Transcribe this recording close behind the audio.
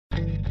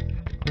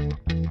You're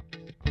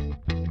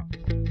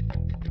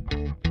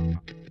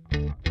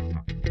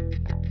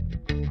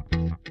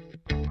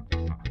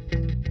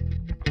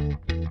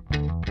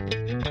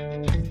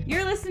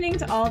listening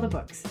to All the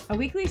Books, a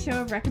weekly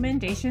show of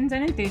recommendations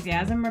and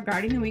enthusiasm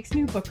regarding the week's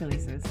new book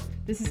releases.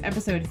 This is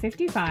episode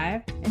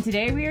 55, and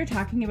today we are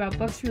talking about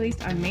books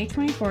released on May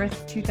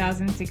 24th,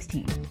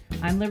 2016.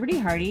 I'm Liberty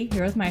Hardy,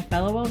 here with my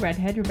fellow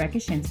redhead Rebecca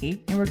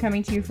Shinsky, and we're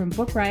coming to you from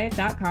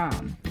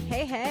BookRiot.com.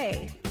 Hey,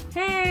 hey.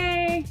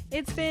 Hey!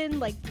 It's been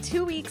like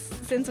 2 weeks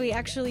since we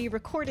actually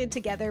recorded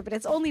together, but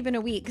it's only been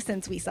a week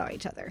since we saw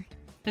each other.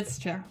 That's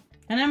true.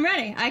 And I'm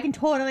ready. I can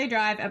totally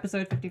drive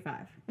episode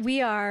 55.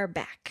 We are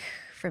back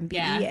from BEA.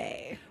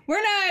 Yeah.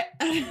 We're not.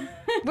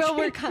 Well,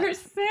 we're I'm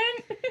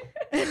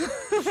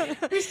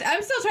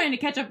still trying to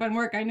catch up on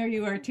work. I know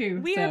you are too.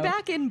 We are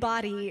back in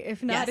body,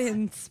 if not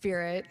in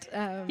spirit.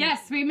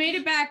 Yes, we made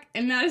it back,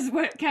 and that is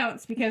what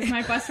counts because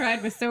my bus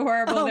ride was so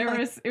horrible.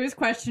 It was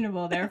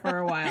questionable there for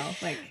a while.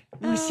 Like,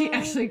 was she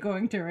actually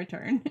going to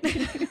return?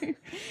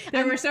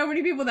 There were so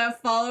many people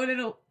that followed it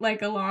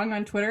along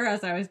on Twitter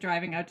as I was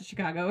driving out to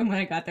Chicago, and when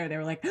I got there, they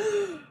were like,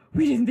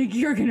 "We didn't think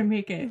you were gonna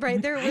make it."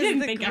 Right, there was I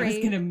was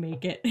gonna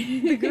make it.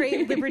 The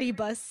Great Liberty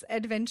Bus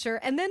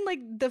adventure, and then like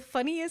the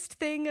funniest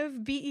thing of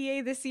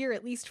BEA this year,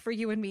 at least for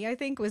you and me, I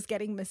think, was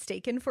getting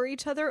mistaken for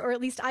each other, or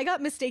at least I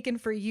got mistaken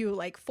for you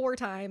like 4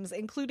 times,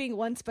 including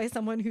once by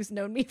someone who's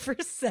known me for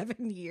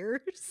 7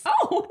 years.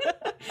 Oh,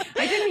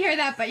 I didn't hear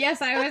that, but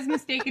yes, I was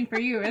mistaken for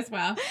you as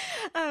well.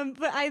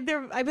 But I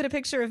put a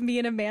picture of me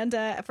and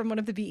Amanda from one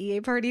of the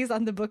BEA parties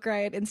on the Book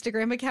Riot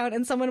Instagram account,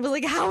 and someone was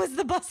like, "How was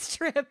the bus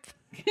trip?"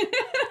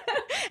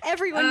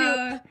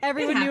 Everyone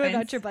knew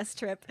about your bus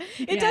trip.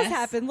 It does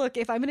happen. Look,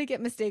 if I'm going to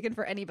get mistaken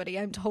for anybody,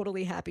 I'm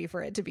totally happy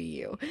for it to be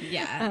you.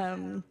 Yeah.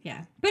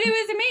 Yeah. But it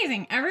was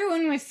amazing.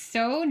 Everyone was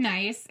so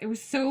nice. It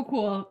was so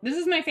cool. This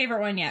is my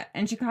favorite one yet.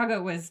 And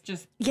Chicago was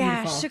just beautiful.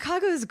 Yeah,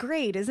 Chicago's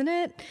great, isn't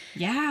it?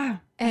 Yeah.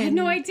 I had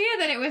no idea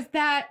that it was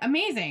that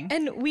amazing.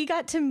 And we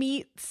got to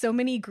meet so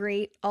many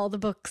great All the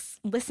Books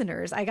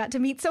listeners. I got to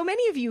meet so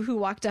many of you who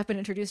walked up and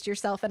introduced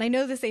yourself. And I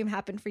know the same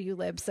happened for you,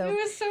 Lib. So it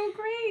was so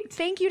great.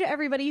 Thank you to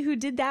everybody who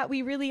did that.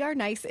 We really are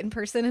nice in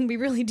person, and we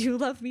really do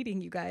love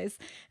meeting you guys.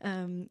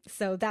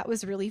 So that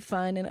was really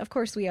fun. And of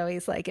course, we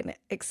always like an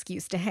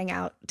excuse to hang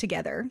out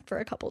together for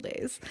a couple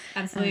days.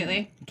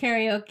 Absolutely.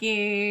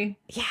 Karaoke.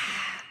 Yeah.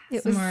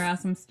 Some more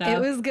awesome stuff.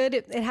 It was good.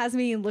 It has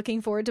me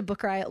looking forward to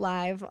Book Riot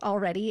Live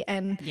already.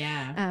 And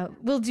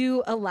we'll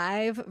do a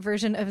live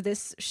version of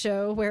this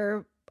show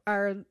where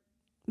our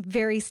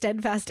very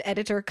steadfast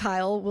editor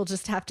Kyle will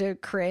just have to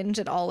cringe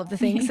at all of the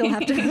things he'll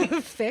have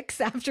to fix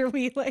after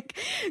we like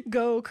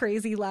go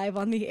crazy live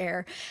on the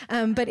air.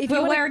 But if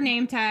we'll wear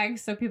name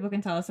tags so people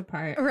can tell us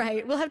apart.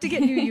 Right. We'll have to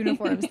get new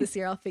uniforms this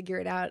year. I'll figure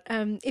it out.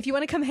 If you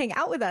want to come hang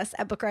out with us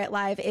at Book Riot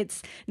Live,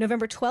 it's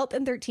November 12th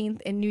and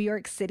 13th in New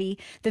York City.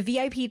 The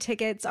VIP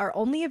tickets are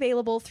only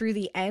available through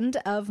the end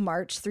of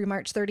March, through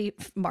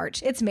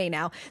it's May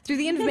now, through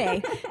the end of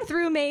May,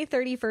 through May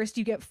 31st.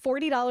 You get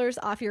 $40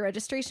 off your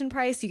registration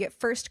price. You get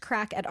first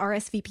crack at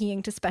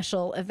RSVPing to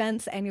special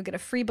events, and you'll get a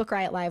free Book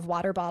Riot Live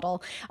water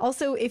bottle.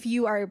 Also, if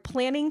you are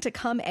planning to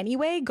come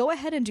anyway, go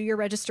ahead and do your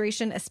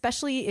registration,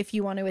 especially if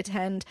you want to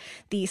attend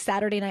the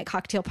Saturday night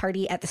cocktail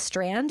party at the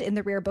Strand in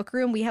the Rear Book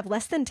Room. We have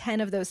less than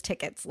 10 of those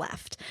tickets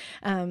left.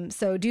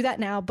 So do that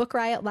now,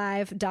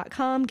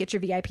 bookriotlive.com. Get your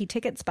VIP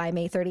tickets by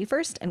May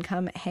 31st and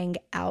come hang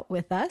out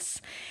with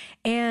us.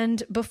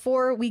 And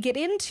before we get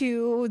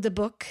into the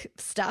book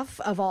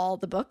stuff of all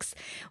the books,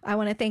 I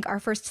want to thank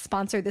our first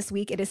sponsor this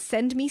week. It is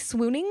Send Me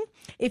Swooning.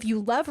 If you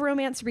love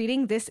romance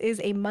reading, this is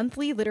a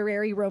monthly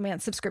literary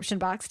romance subscription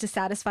box to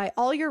satisfy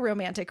all your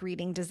romantic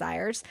reading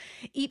desires.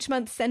 Each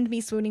month, Send Me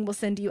Swooning will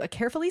send you a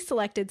carefully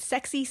selected,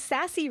 sexy,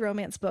 sassy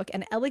romance book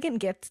and elegant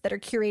gifts that are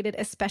curated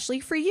especially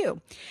for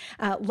you.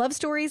 Love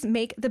stories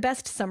make the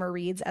best summer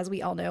reads, as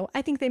we all know.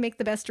 I think they make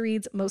the best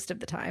reads most of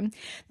the time.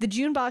 The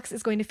June box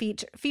is going to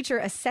feature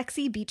a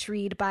sexy beach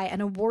read by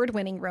an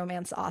award-winning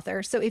romance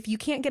author. So if you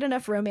can't get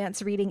enough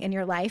romance reading in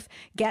your life,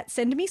 get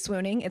Send Me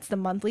Swooning. It's the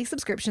monthly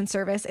subscription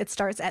service. It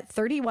starts at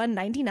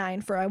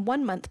 $31.99 for a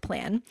 1-month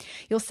plan.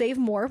 You'll save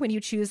more when you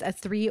choose a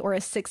 3 or a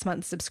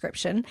 6-month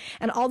subscription.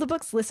 And All the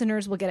Books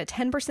listeners will get a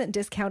 10%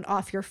 discount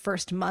off your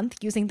first month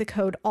using the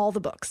code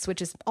ALLTHEBOOKS,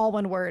 which is all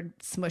one word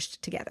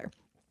smushed together.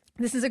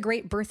 This is a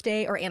great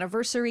birthday or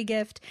anniversary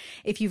gift.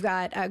 If you've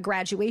got a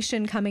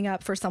graduation coming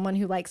up for someone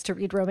who likes to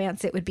read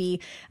romance, it would be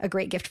a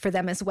great gift for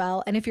them as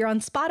well. And if you're on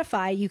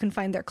Spotify, you can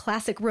find their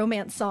classic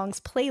romance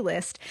songs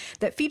playlist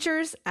that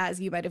features, as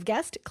you might have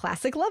guessed,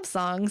 classic love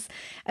songs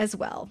as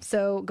well.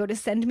 So go to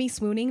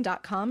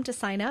sendmeswooning.com to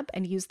sign up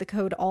and use the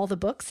code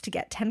ALLTHEBOOKS to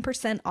get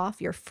 10%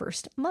 off your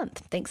first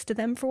month. Thanks to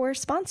them for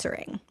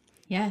sponsoring.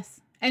 Yes.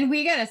 And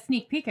we got a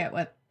sneak peek at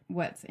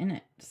what's in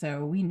it.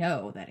 So we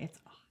know that it's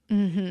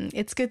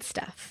It's good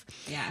stuff.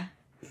 Yeah.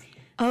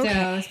 Okay.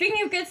 So,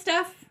 speaking of good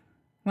stuff,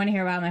 want to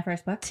hear about my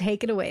first book?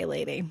 Take it away,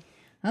 lady.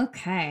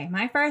 Okay.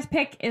 My first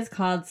pick is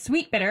called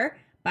Sweetbitter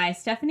by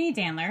Stephanie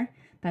Danler.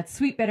 That's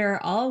Sweetbitter,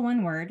 all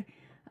one word.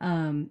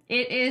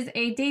 It is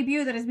a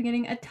debut that is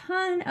getting a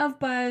ton of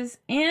buzz,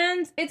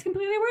 and it's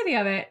completely worthy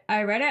of it.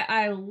 I read it,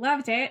 I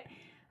loved it,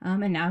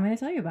 and now I'm going to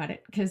tell you about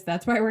it, because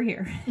that's why we're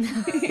here.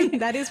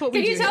 That is what we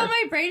do. Can you tell here.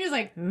 my brain is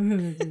like,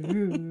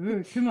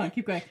 come on,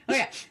 keep going. Oh,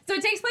 yeah. So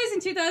it takes place in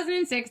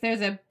 2006.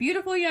 There's a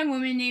beautiful young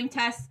woman named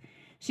Tess.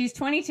 She's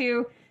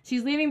 22.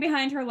 She's leaving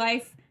behind her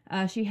life.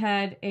 She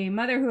had a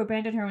mother who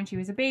abandoned her when she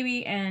was a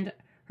baby, and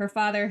her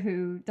father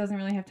who doesn't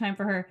really have time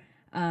for her.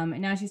 And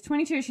now she's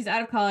 22, she's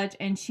out of college,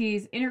 and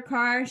she's in her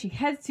car. She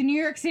heads to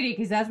New York City,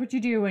 because that's what you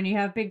do when you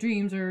have big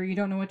dreams or you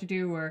don't know what to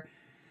do, or,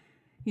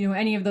 you know,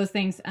 any of those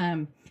things.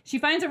 She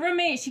finds a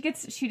roommate.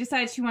 She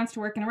decides she wants to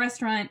work in a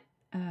restaurant.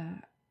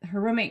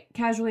 Her roommate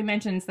casually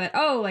mentions that,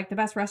 oh, like the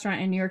best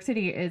restaurant in New York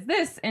City is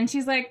this. And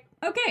she's like,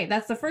 okay,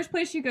 that's the first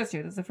place she goes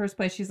to. That's the first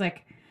place she's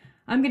like,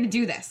 I'm going to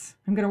do this.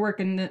 I'm going to work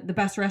in the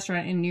best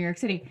restaurant in New York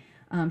City.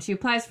 She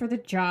applies for the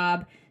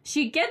job.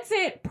 She gets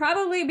it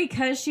probably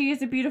because she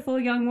is a beautiful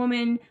young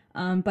woman.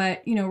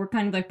 But, you know, we're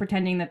kind of like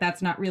pretending that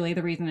that's not really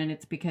the reason. And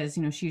it's because,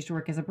 you know, she used to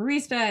work as a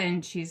barista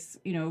and she's,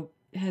 you know,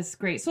 has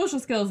great social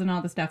skills and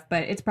all the stuff.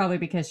 But it's probably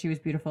because she was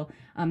beautiful.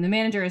 The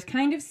manager is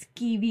kind of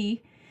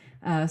skeevy.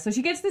 So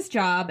she gets this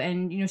job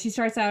and, you know, she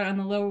starts out on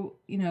the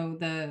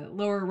the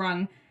lower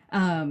rung,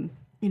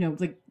 you know,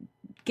 like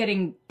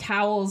getting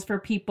towels for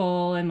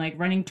people and like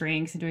running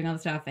drinks and doing all the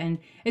stuff. And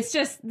it's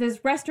just the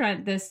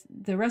restaurant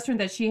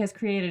that she has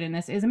created in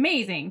this is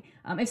amazing.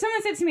 If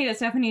someone said to me that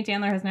Stephanie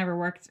Chandler has never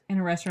worked in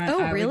a restaurant,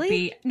 I would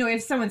be, no,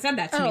 if someone said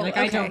that to me, like,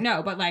 okay. I don't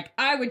know, but like,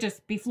 I would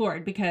just be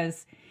floored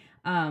because,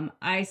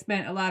 I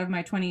spent a lot of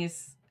my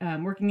 20s,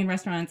 working in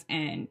restaurants,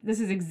 and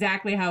this is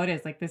exactly how it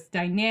is. Like this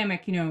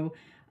dynamic, you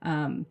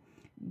know,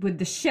 with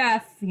the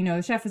chef, you know,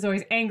 the chef is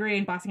always angry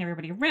and bossing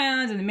everybody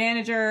around, and the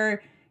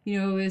manager, you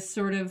know, is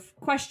sort of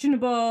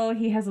questionable.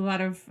 He has a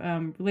lot of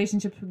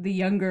relationships with the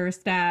younger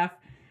staff.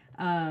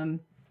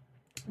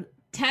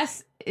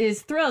 Tess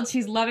is thrilled.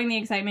 She's loving the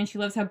excitement. She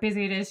loves how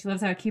busy it is. She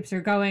loves how it keeps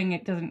her going.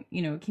 It doesn't,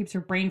 you know, it keeps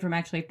her brain from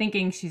actually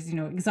thinking. She's, you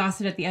know,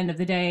 exhausted at the end of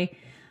the day.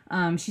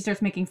 She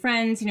starts making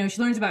friends. You know,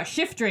 she learns about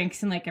shift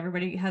drinks, and like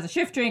everybody has a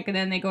shift drink, and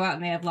then they go out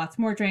and they have lots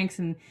more drinks,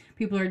 and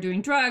people are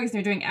doing drugs.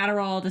 They're doing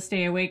Adderall to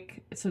stay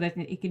awake so that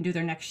they can do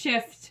their next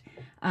shift.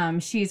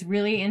 She's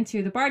really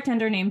into the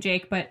bartender named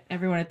Jake, but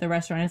everyone at the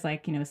restaurant is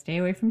like, you know, stay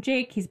away from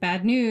Jake. He's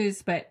bad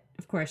news. But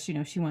of course, you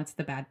know, she wants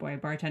the bad boy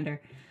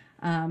bartender.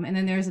 And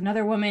then there's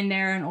another woman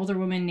there, an older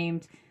woman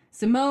named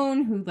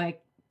Simone, who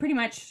like pretty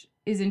much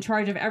is in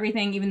charge of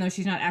everything, even though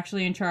she's not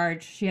actually in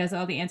charge. She has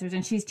all the answers,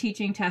 and she's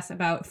teaching Tess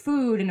about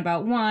food and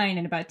about wine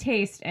and about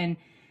taste. And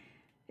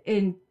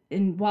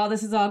while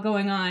this is all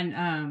going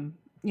on,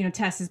 you know,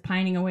 Tess is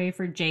pining away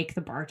for Jake,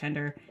 the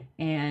bartender.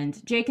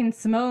 And Jake and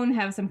Simone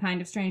have some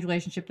kind of strange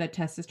relationship that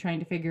Tess is trying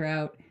to figure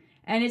out.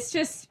 And it's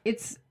just,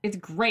 it's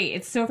great.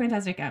 It's so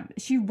fantastic.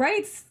 She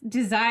writes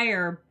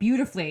desire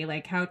beautifully,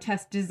 like how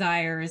Tess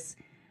desires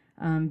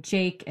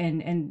Jake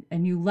and a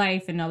new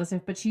life and all this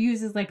stuff. But she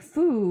uses like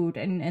food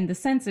and the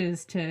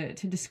senses to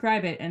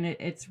describe it. And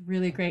it's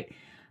really great.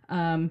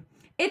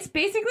 It's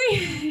basically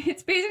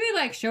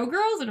like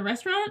Showgirls in a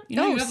restaurant. You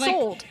know, you have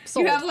sold.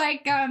 You have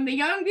like the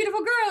young beautiful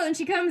girl, and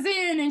she comes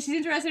in and she's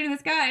interested in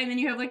this guy, and then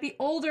you have like the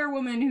older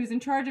woman who's in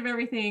charge of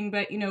everything,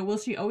 but you know, will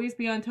she always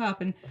be on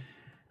top? And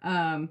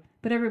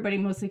but everybody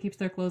mostly keeps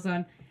their clothes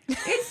on.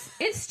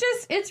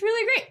 It's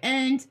really great,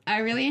 and I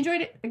really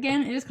enjoyed it.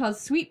 Again, it is called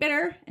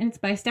Sweetbitter, and it's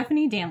by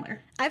Stephanie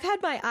Chandler. I've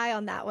had my eye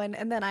on that one,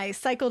 and then I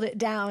cycled it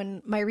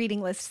down my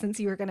reading list since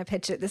you were going to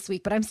pitch it this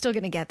week, but I'm still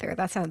going to get there.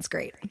 That sounds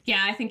great.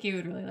 Yeah, I think you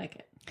would really like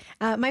it.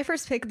 My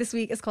first pick this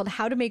week is called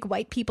How to Make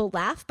White People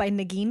Laugh by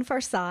Negin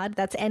Farsad.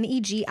 That's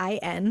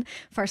Negin.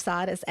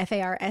 Farsad is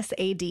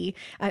Farsad.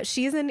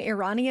 She's an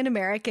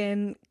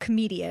Iranian-American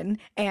comedian,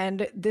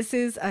 and this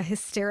is a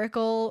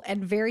hysterical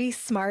and very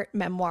smart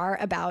memoir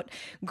about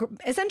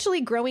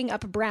essentially growing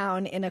up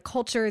brown in a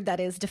culture that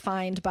is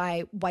defined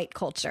by white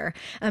culture.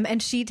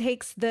 And she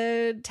takes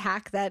the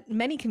tack that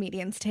many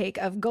comedians take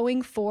of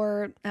going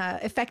for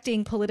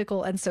effecting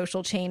political and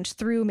social change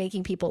through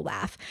making people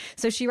laugh.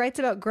 So she writes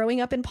about growing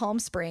up in Palm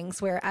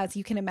Springs, where, as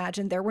you can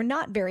imagine, there were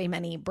not very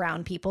many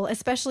brown people,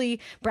 especially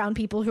brown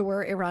people who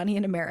were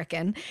Iranian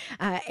American,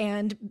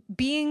 and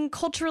being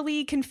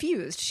culturally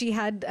confused. She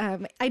had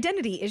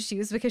identity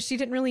issues because she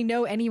didn't really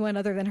know anyone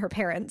other than her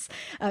parents,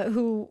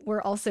 who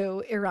were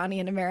also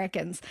Iranian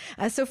Americans.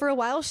 So for a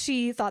while,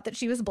 she thought that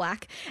she was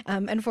black,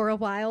 and for a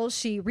while,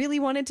 she really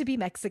wanted to be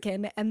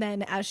Mexican. And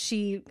then as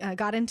she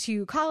got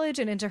into college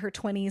and into her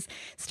 20s,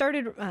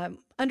 started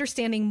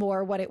understanding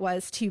more what it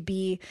was to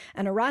be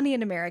an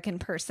Iranian American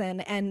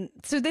person. And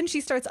so then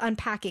she starts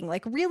unpacking,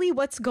 like, really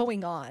what's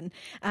going on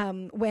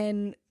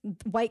when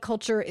white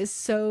culture is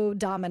so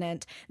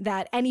dominant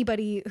that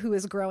anybody who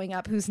is growing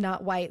up who's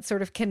not white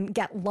sort of can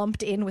get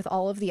lumped in with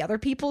all of the other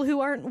people who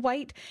aren't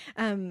white,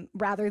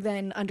 rather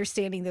than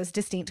understanding those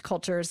distinct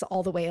cultures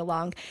all the way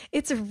along.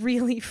 It's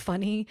really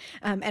funny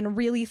and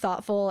really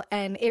thoughtful,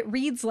 and it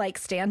reads like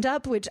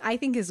stand-up, which I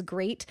think is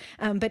great.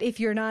 But if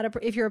you're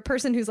a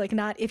person who's like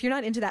if you're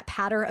not into that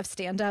patter of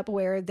stand-up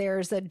where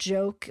there's a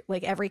joke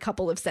like every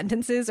couple of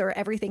sentences or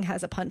everything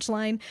has a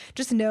punchline,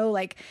 just know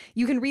like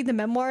you can read the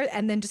memoir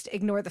and then just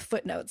ignore the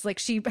footnotes. Like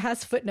she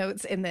has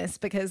footnotes in this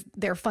because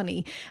they're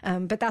funny,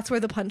 but that's where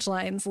the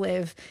punchlines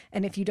live.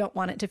 And if you don't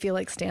want it to feel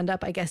like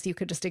stand-up, I guess you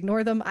could just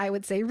ignore them. I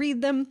would say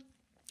read them.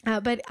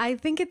 But I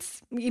think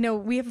it's,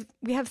 we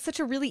have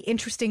such a really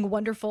interesting,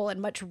 wonderful, and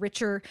much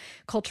richer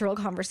cultural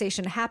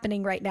conversation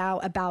happening right now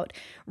about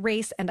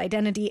race and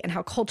identity and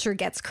how culture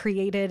gets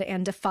created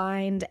and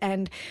defined.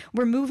 And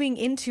we're moving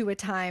into a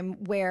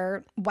time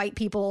where white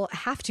people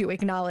have to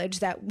acknowledge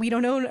that we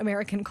don't own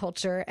American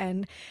culture.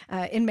 And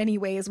in many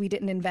ways, we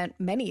didn't invent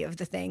many of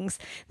the things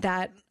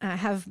that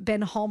have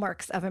been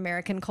hallmarks of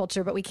American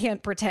culture, but we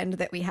can't pretend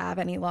that we have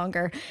any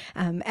longer.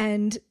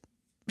 And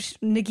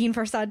Negin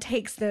Farsad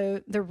takes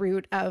the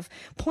route of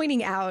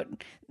pointing out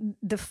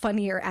the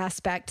funnier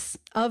aspects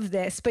of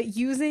this, but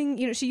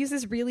she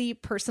uses really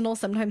personal,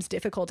 sometimes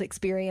difficult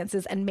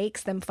experiences and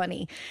makes them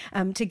funny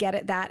to get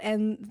at that.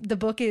 And the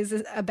book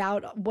is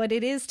about what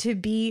it is to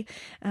be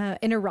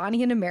an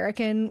Iranian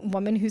American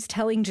woman who's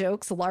telling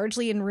jokes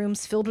largely in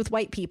rooms filled with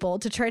white people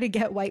to try to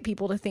get white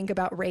people to think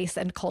about race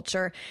and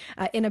culture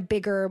in a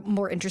bigger,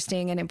 more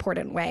interesting and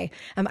important way.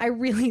 I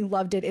really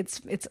loved it.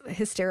 It's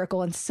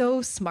hysterical and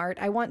so smart.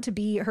 I want to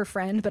be her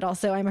friend, but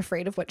also I'm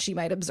afraid of what she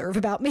might observe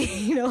about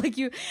me.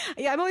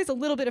 I'm always a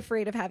little bit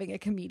afraid of having a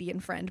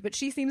comedian friend, but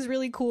she seems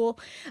really cool.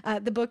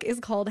 The book is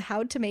called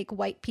How to Make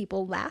White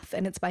People Laugh,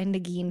 and it's by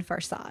Negin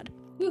Farsad.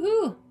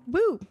 Woohoo!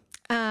 Woo!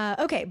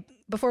 Okay.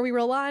 Before we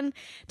roll on,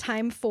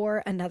 time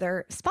for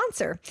another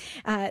sponsor.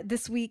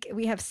 This week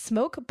we have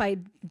Smoke by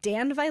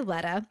Dan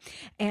Villetta,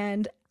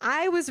 and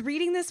I was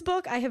reading this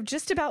book. I have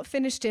just about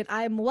finished it.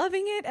 I'm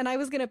loving it, and I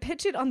was going to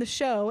pitch it on the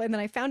show, and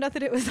then I found out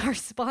that it was our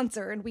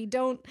sponsor, and we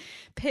don't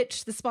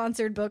pitch the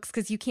sponsored books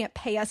because you can't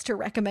pay us to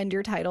recommend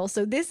your title.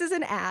 So this is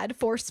an ad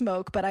for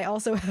Smoke, but I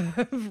also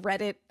have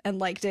read it and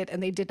liked it,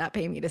 and they did not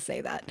pay me to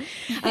say that.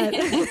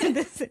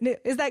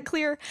 Is that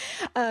clear?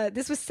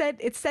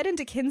 It's set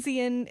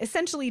in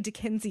essentially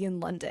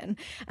Dickensian London.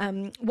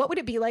 What would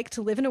it be like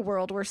to live in a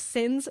world where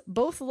sins,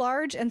 both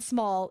large and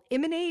small,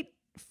 emanate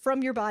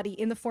from your body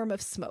in the form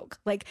of smoke?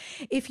 Like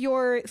if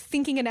you're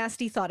thinking a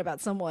nasty thought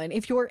about someone,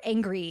 if you're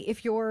angry,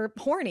 if you're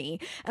horny,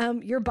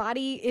 your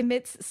body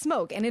emits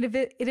smoke, and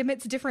it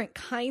emits different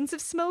kinds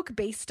of smoke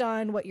based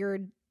on what you're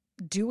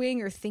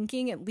doing or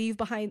thinking. It leaves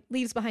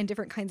behind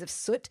different kinds of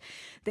soot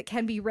that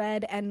can be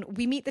read. And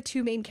we meet the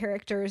two main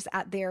characters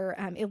at their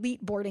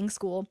elite boarding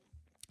school.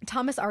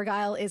 Thomas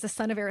Argyle is a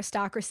son of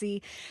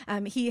aristocracy.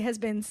 He has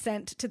been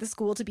sent to the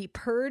school to be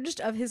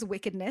purged of his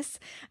wickedness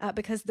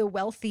because the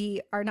wealthy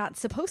are not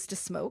supposed to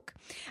smoke.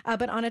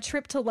 But on a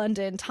trip to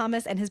London,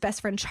 Thomas and his best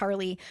friend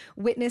Charlie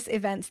witness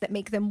events that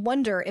make them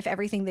wonder if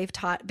everything they've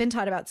been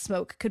taught about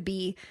smoke could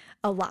be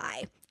a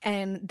lie.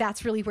 And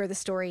that's really where the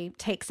story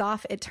takes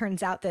off. It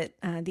turns out that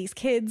these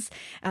kids,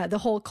 the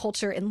whole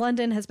culture in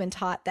London has been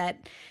taught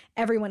that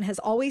everyone has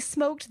always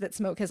smoked, that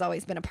smoke has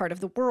always been a part of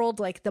the world.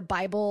 Like the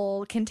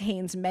Bible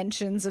contains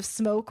mentions of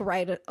smoke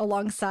right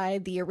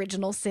alongside the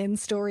original sin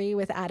story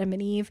with Adam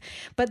and Eve.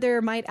 But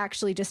there might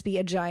actually just be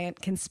a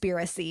giant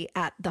conspiracy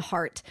at the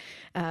heart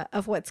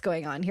of what's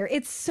going on here.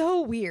 It's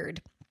so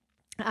weird.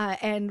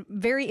 And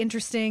very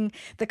interesting.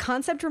 The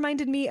concept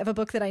reminded me of a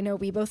book that I know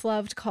we both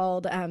loved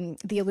called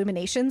The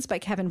Illuminations by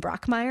Kevin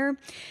Brockmeyer,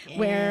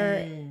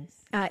 where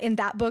in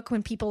that book,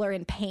 when people are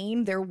in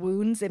pain, their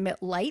wounds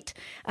emit light.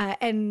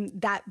 And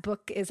that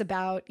book is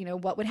about,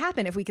 what would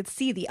happen if we could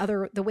see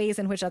the ways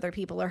in which other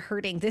people are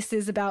hurting. This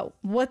is about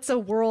what's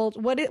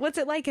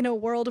it like in a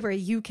world where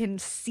you can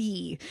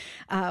see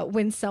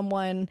when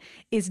someone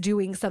is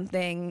doing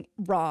something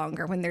wrong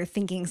or when they're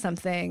thinking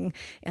something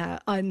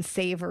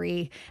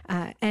unsavory,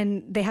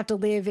 and they have to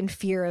live in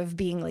fear of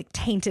being like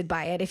tainted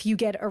by it. If you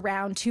get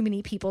around too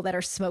many people that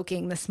are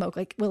smoking, the smoke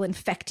will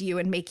infect you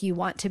and make you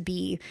want to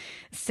be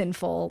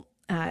sinful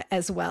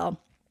as well.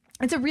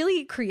 It's a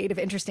really creative,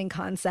 interesting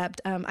concept.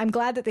 I'm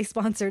glad that they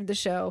sponsored the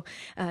show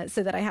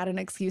so that I had an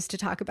excuse to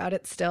talk about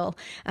it still.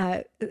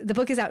 The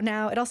book is out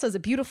now. It also has a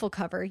beautiful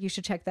cover. You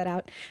should check that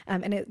out.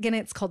 And again,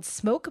 it's called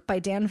Smoke by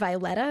Dan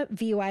Villetta,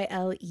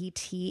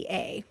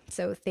 Vyleta.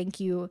 So thank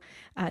you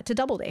to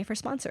Doubleday for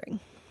sponsoring.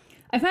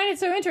 I find it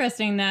so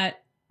interesting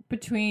that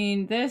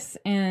between this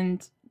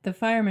and The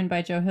Fireman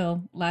by Joe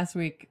Hill last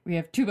week, we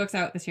have two books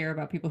out this year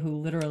about people who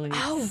literally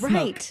smoke.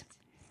 Right.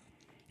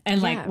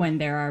 And like when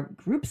there are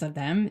groups of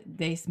them,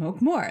 they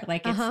smoke more.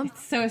 Like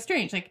it's so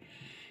strange. Like,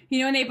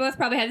 and they both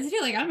probably had this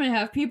deal. Like, I'm going to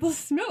have people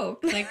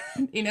smoke. Like,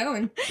 and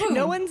boom.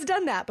 No one's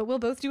done that, but we'll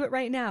both do it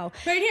right now.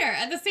 Right here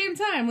at the same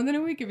time within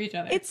a week of each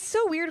other. It's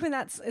so weird when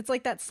it's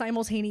like that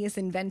simultaneous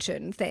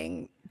invention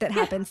thing that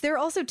happens. There are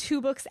also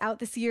 2 books out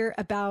this year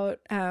about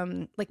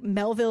like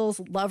Melville's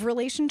love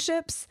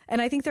relationships,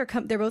 and I think they're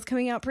both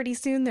coming out pretty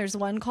soon. There's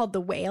one called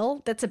The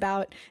Whale that's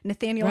about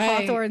Nathaniel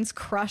Hawthorne's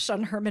crush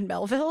on Herman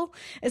Melville,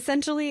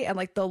 essentially, and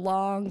like the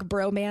long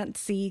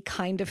bromance-y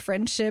kind of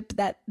friendship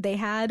that they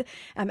had.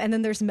 And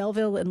then there's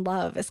Melville in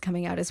Love is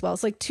coming out as well.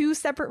 It's like 2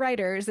 separate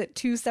writers at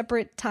 2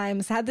 separate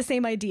times had the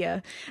same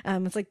idea.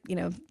 It's like, you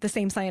know, the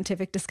same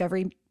scientific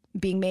discovery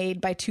being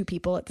made by 2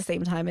 people at the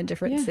same time in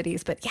different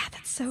cities. But yeah,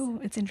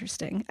 it's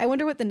interesting. I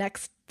wonder what the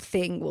next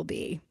thing will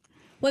be.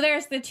 Well,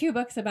 there's the 2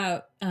 books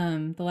about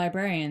the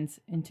librarians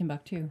in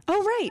Timbuktu.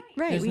 Oh, right.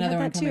 There's another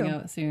one coming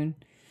out soon.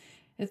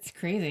 It's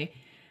crazy.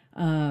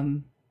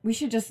 We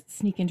should just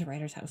sneak into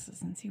writers'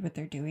 houses and see what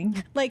they're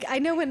doing. Like, I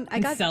know when I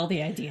got sell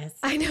the ideas.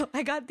 I know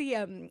I got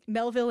the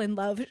Melville in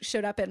Love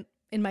showed up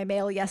in my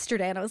mail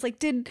yesterday, and I was like,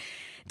 did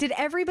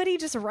everybody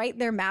just write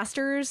their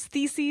master's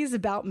theses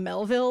about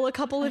Melville a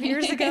couple of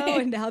years ago,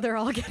 and now they're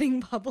all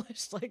getting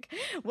published? Like,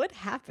 what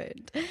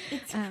happened?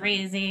 It's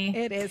crazy.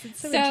 It is. It's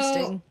so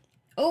interesting.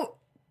 Oh,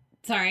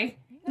 sorry.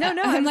 No,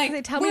 I'm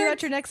like, tell me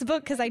about your next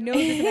book, because I know that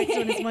the next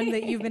one is one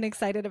that you've been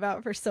excited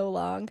about for so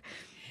long.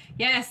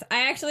 Yes,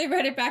 I actually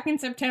read it back in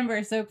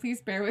September, so please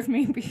bear with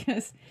me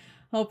because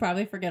I'll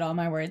probably forget all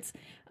my words.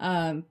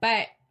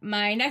 But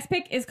my next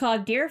pick is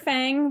called Dear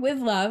Fang with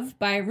Love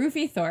by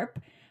Rufi Thorpe.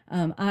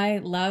 I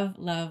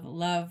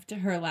loved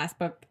her last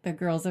book, The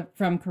Girls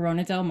from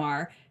Corona Del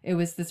Mar. It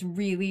was this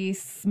really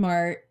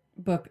smart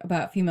book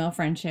about female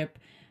friendship,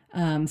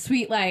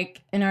 sweet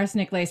like an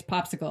arsenic-laced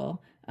popsicle.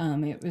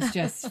 It was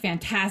just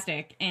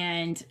fantastic.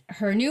 And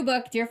her new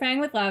book, Dear Fang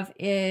with Love,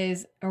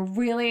 is a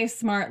really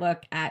smart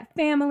look at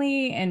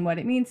family and what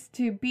it means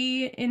to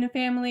be in a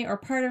family or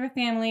part of a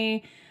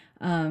family.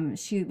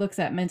 She looks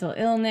at mental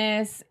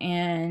illness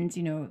and,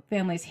 you know,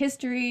 families'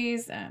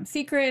 histories,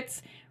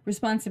 secrets,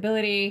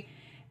 responsibility.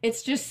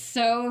 It's just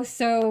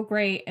so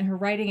great. And her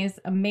writing is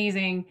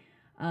amazing.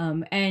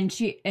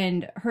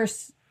 And her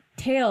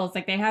tales,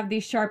 like, they have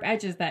these sharp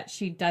edges that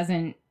she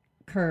doesn't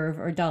curve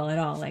or dull at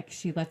all. Like,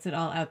 she lets it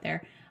all out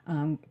there.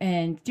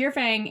 And Dear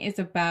Fang is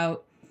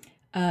about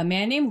a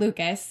man named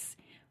Lucas.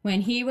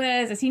 When he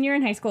was a senior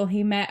in high school,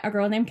 he met a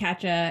girl named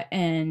Katja,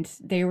 and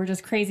they were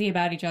just crazy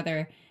about each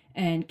other.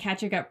 And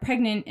Katja got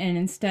pregnant, and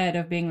instead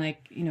of being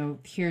like, you know,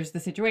 here's the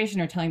situation,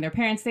 or telling their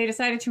parents, they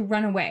decided to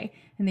run away.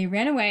 And they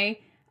ran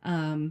away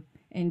and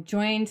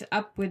joined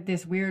up with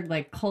this weird,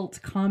 like, cult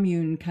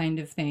commune kind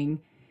of thing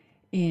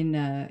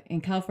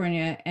in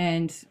California.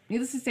 And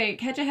needless to say,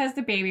 Katja has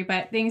the baby,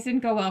 but things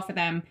didn't go well for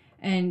them.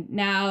 And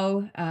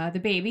now the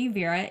baby,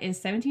 Vera, is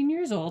 17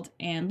 years old,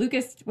 and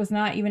Lucas was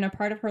not even a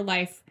part of her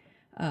life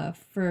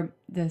for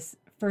this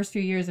first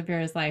few years of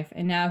Vera's life.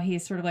 And now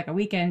he's sort of like a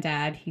weekend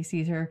dad. He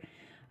sees her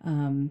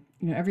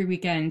every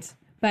weekend,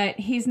 but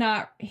he's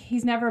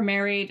never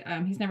married.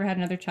 He's never had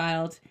another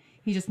child.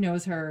 He just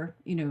knows her,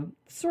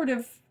 sort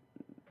of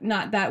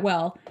not that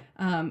well.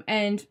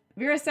 And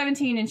Vera's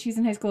 17 and she's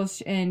in high school,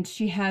 and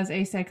she has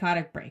a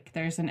psychotic break.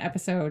 There's an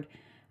episode,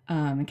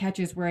 and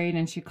Katja's worried,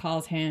 and she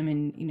calls him,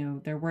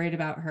 and, they're worried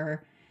about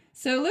her.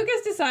 So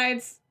Lucas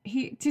decides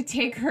to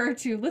take her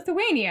to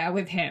Lithuania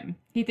with him.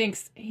 He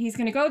thinks he's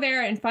going to go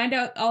there and find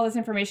out all this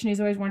information he's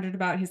always wondered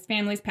about, his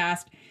family's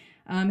past.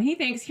 He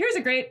thinks, here's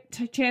a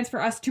great chance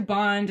for us to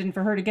bond and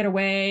for her to get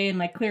away and,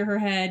 like, clear her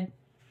head.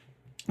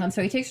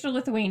 So he takes her to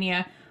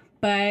Lithuania,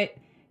 but,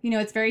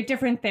 it's very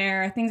different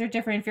there. Things are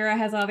different. Vera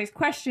has all these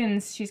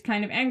questions. She's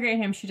kind of angry at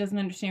him. She doesn't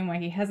understand why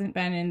he hasn't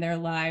been in their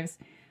lives.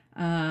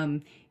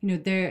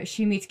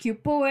 She meets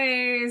cute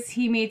boys.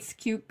 He meets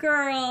cute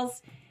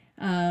girls.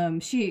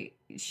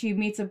 She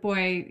meets a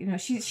boy,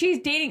 she's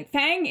dating.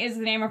 Fang is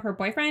the name of her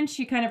boyfriend.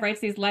 She kind of writes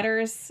these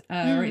letters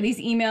or these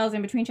emails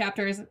in between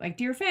chapters, like,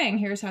 Dear Fang,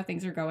 here's how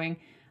things are going.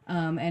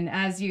 And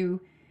as you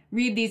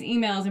read these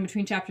emails in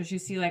between chapters, you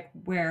see, like,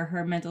 where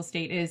her mental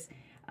state is.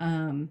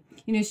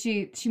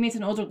 She meets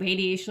an older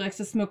lady. She likes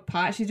to smoke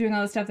pot. She's doing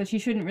all the stuff that she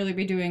shouldn't really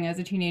be doing as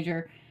a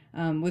teenager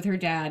with her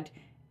dad.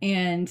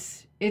 And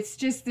it's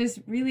just this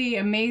really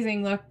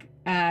amazing look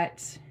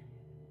at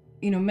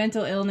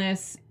mental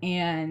illness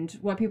and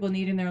what people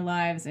need in their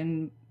lives,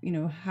 and,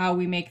 how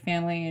we make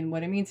family and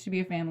what it means to be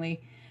a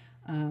family.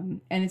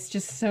 And it's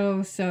just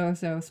so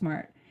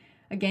smart.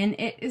 Again,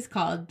 it is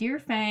called Dear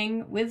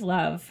Fang with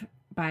Love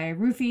by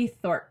Rufi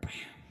Thorpe.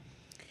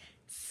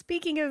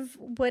 Speaking of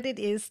what it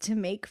is to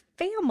make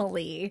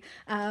family,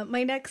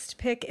 my next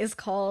pick is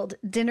called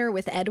Dinner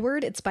with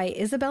Edward. It's by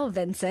Isabel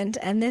Vincent,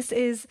 and this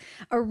is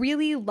a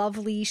really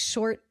lovely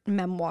short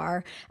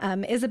memoir.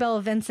 Isabel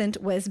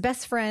Vincent was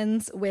best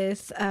friends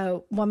with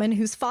a woman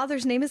whose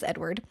father's name is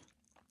Edward.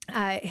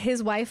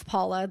 His wife,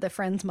 Paula, the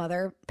friend's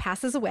mother,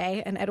 passes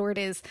away, and Edward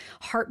is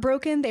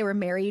heartbroken. They were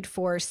married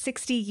for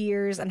 60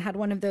 years and had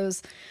one of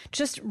those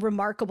just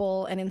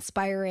remarkable and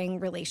inspiring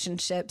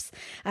relationships.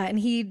 And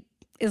he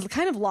is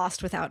kind of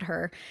lost without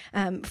her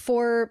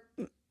for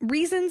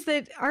reasons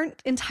that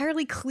aren't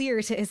entirely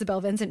clear to Isabel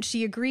Vincent.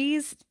 She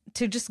agrees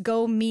to just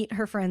go meet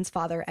her friend's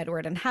father,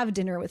 Edward, and have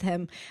dinner with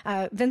him.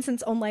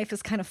 Vincent's own life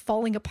is kind of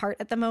falling apart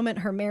at the moment.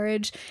 Her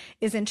marriage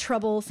is in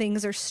trouble.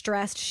 Things are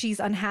stressed. She's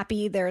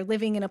unhappy. They're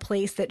living in a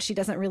place that she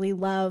doesn't really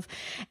love.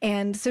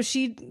 And so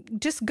she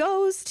just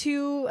goes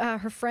to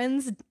her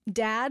friend's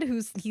dad,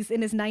 he's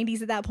in his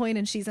 90s at that point,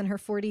 and she's in her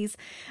 40s,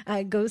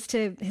 goes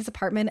to his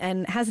apartment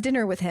and has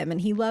dinner with him.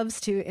 And he loves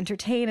to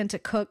entertain and to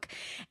cook.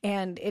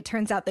 And it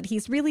turns out that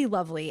he's really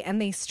lovely.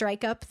 And they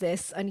strike up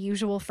this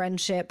unusual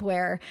friendship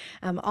where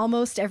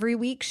almost every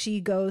week she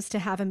goes to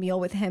have a meal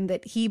with him,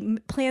 that he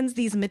plans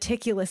these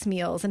meticulous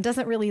meals and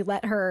doesn't really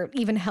let her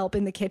even help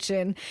in the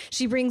kitchen.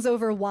 She brings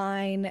over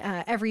wine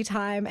every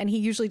time, and he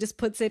usually just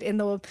puts it in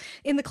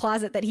the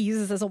closet that he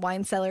uses as a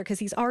wine cellar because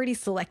he's already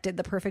selected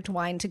the perfect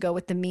wine to go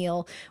with the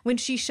meal. When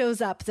she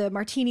shows up, the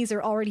martinis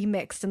are already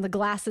mixed and the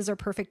glasses are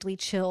perfectly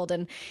chilled,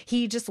 and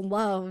he just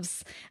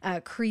loves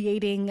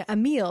creating a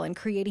meal and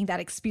creating that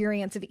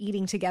experience of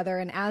eating together.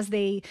 And as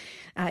they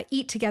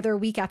eat together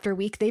week after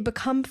week, they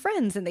become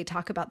friends and they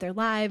talk about their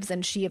lives,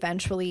 and she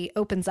eventually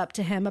opens up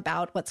to him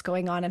about what's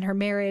going on in her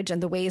marriage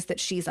and the ways that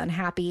she's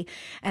unhappy,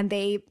 and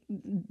they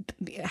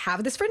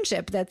have this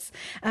friendship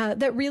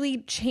that really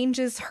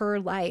changes her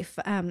life.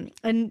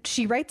 And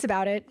she writes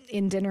about it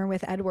in Dinner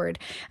with Edward,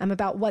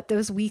 about what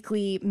those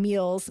weekly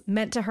meals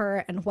meant to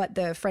her and what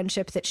the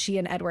friendship that she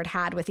and Edward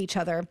had with each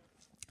other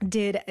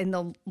did in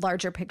the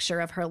larger picture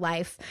of her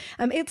life.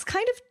 It's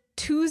kind of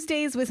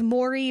Tuesdays with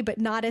Maury, but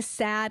not as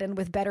sad and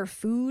with better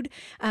food.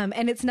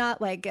 And it's not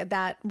like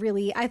that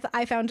really.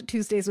 I found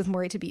Tuesdays with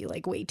Maury to be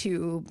like way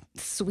too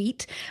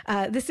sweet.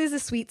 This is a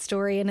sweet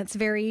story, and it's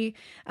very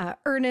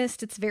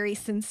earnest. It's very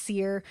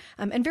sincere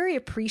and very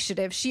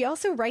appreciative. She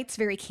also writes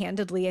very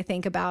candidly, I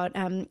think, about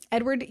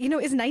Edward,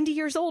 is 90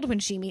 years old when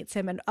she meets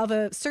him, and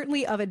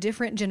certainly of a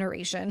different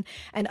generation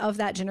and of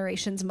that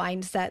generation's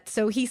mindset.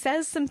 So he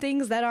says some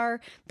things that are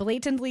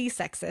blatantly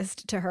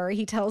sexist to her.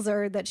 He tells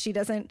her that she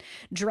doesn't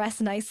dress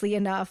nicely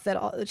enough,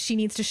 that she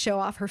needs to show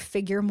off her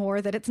figure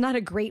more, that it's not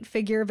a great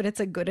figure, but it's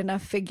a good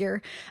enough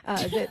figure,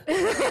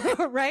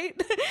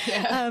 right?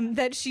 Yeah.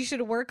 That she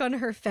should work on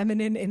her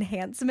feminine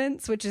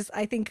enhancements, which is,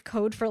 I think,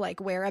 code for like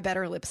wear a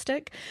better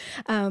lipstick.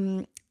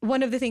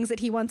 One of the things that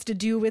he wants to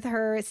do with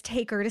her is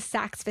take her to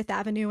Saks Fifth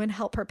Avenue and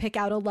help her pick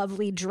out a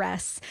lovely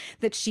dress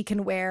that she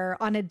can wear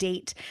on a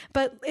date.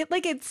 But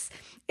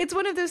it's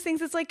one of those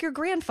things. It's like your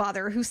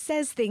grandfather who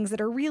says things that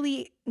are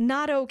really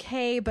not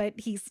okay, but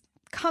he's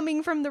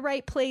coming from the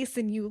right place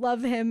and you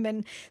love him.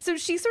 And so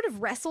she sort of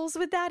wrestles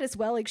with that as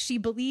well. Like, she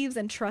believes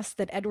and trusts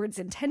that Edward's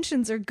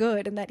intentions are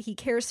good and that he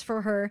cares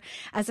for her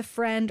as a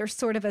friend or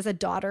sort of as a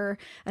daughter,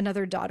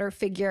 another daughter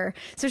figure.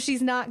 So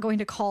she's not going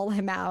to call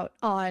him out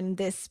on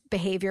this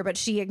behavior, but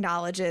she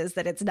acknowledges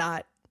that it's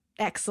not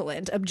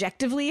excellent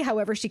objectively.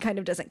 However, she kind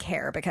of doesn't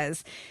care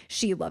because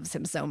she loves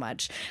him so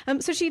much.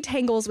 So she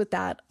tangles with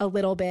that a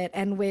little bit,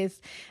 and with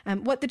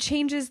what the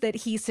changes that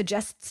he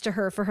suggests to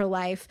her for her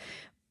life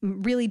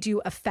really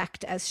do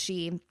affect as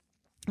she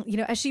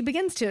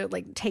begins to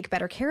take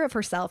better care of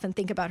herself and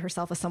think about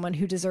herself as someone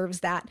who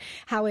deserves that,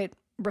 how it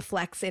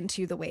reflects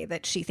into the way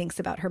that she thinks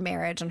about her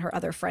marriage and her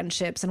other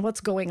friendships and what's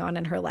going on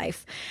in her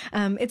life.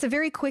 It's a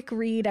very quick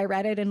read. I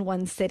read it in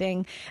one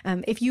sitting.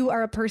 If you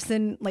are a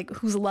person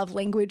whose love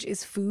language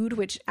is food,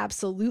 which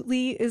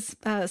absolutely is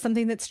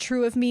something that's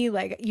true of me,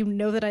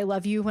 that I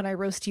love you when I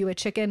roast you a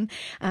chicken,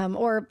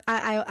 or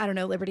I don't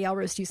know, Liberty, I'll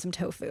roast you some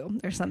tofu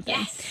or something.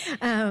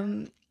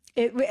 Yes.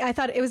 I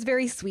thought it was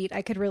very sweet.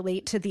 I could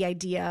relate to the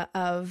idea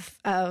of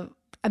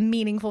a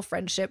meaningful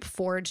friendship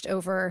forged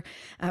over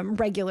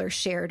regular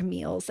shared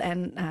meals.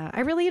 And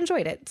I really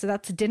enjoyed it. So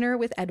that's Dinner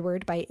with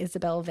Edward by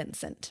Isabel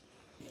Vincent.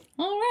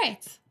 All right.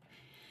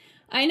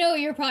 I know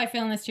you're probably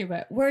feeling this too,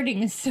 but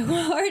wording is so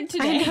hard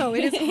today. I know,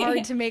 it is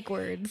hard to make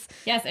words.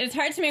 Yes, it's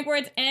hard to make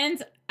words,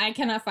 and I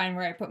cannot find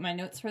where I put my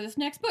notes for this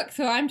next book,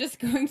 so I'm just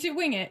going to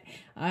wing it.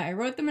 I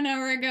wrote them an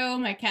hour ago.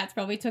 My cats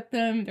probably took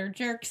them. They're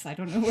jerks. I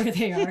don't know where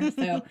they are,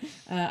 so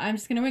I'm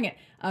just going to wing it.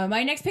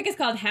 My next pick is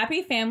called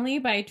Happy Family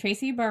by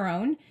Tracy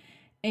Barone,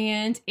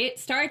 and it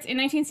starts in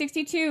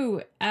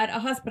 1962 at a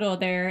hospital.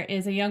 There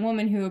is a young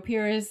woman who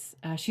appears.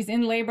 She's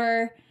in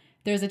labor.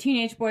 There's a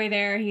teenage boy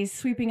there. He's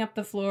sweeping up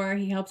the floor.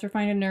 He helps her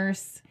find a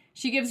nurse.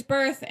 She gives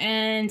birth,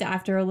 and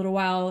after a little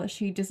while,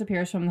 she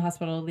disappears from the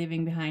hospital,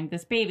 leaving behind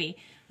this baby.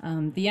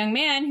 The young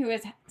man who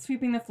is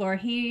sweeping the floor,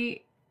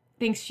 he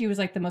thinks she was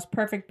the most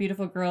perfect,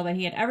 beautiful girl that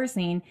he had ever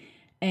seen,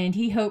 and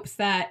he hopes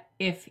that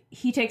if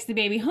he takes the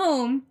baby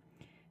home,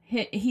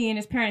 he and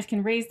his parents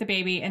can raise the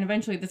baby, and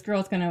eventually this girl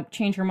is going to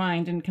change her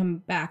mind and come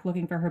back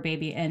looking for her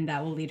baby, and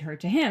that will lead her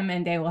to him,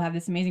 and they will have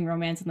this amazing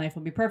romance, and life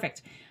will be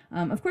perfect.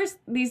 Of course,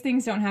 these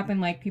things don't happen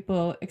like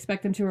people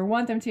expect them to or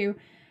want them to.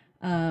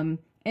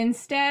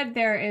 Instead,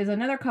 there is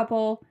another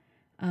couple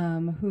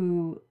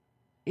who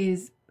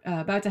is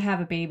about to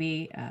have a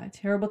baby.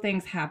 Terrible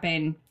things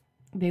happen.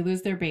 They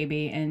lose their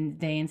baby, and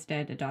they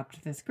instead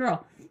adopt this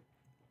girl.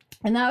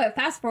 And now it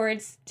fast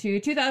forwards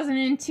to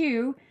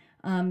 2002.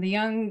 The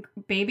young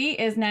baby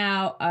is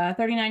now a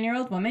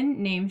 39-year-old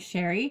woman named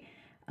Sherry.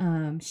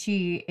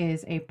 She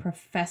is a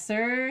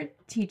professor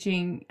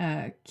teaching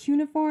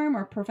cuneiform,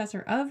 or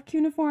professor of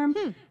cuneiform.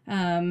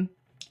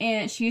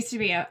 And she used to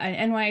be an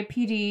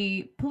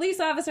NYPD police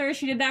officer.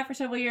 She did that for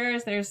several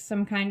years. There's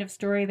some kind of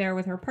story there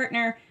with her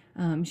partner.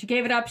 She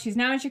gave it up. She's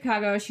now in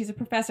Chicago. She's a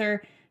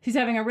professor. She's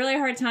having a really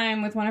hard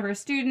time with one of her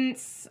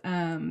students.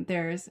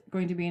 There's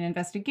going to be an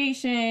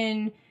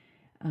investigation.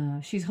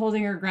 She's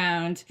holding her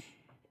ground.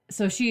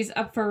 So she's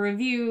up for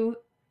review.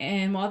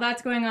 And while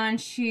that's going on,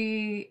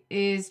 she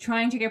is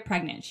trying to get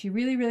pregnant. She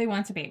really, really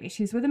wants a baby.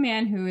 She's with a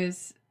man who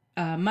is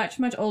much,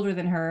 much older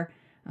than her.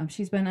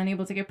 She's been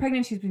unable to get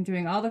pregnant. She's been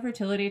doing all the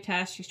fertility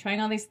tests. She's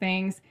trying all these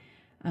things.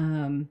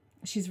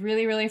 She's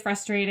really, really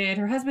frustrated.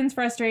 Her husband's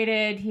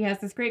frustrated. He has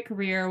this great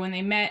career. When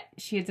they met,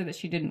 she had said that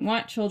she didn't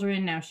want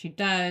children. Now she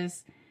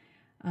does.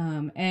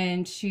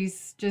 And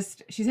she's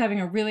having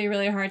a really,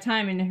 really hard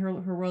time, and her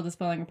world is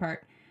falling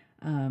apart.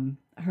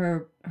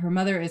 Her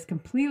mother is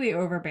completely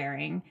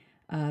overbearing.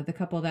 The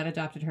couple that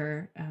adopted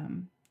her,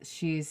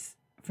 she's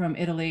from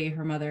Italy,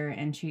 her mother,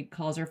 and she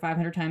calls her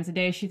 500 times a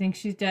day. She thinks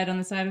she's dead on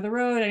the side of the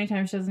road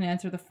anytime she doesn't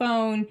answer the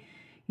phone.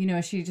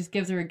 She just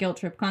gives her a guilt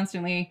trip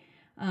constantly.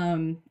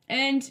 And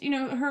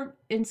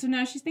so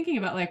now she's thinking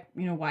about, like,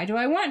 why do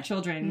I want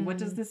children? What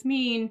does this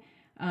mean?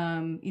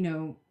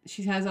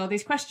 She has all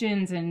these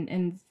questions,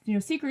 and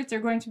secrets are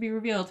going to be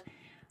revealed.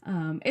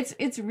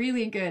 It's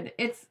really good.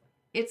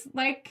 It's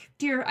like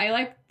I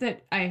like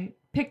that I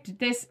picked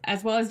this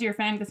as well as Dear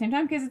Fan at the same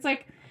time, because it's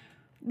like,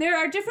 there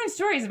are different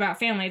stories about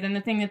family than the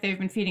thing that they've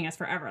been feeding us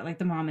forever, like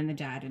the mom and the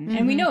dad.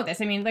 And we know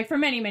this. I mean, like, for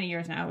many, many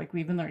years now, like,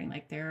 we've been learning,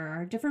 like, there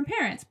are different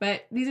parents,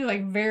 but these are,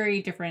 like,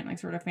 very different, like,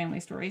 sort of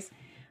family stories.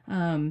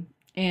 And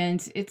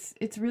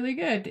it's really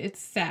good. It's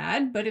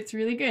sad, but it's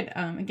really good.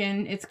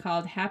 Again, it's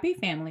called Happy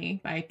Family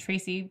by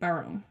Tracy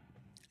Barone.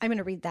 I'm going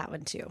to read that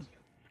one too.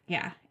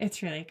 Yeah,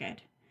 it's really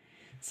good.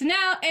 So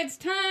now it's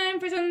time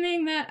for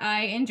something that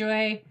I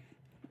enjoy,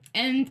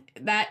 and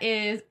that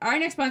is our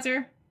next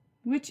sponsor,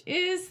 which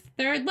is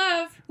Third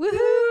Love.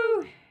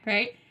 Woohoo!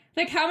 Right?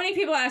 Like, how many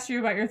people asked you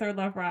about your Third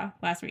Love bra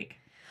last week?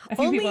 A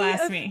few people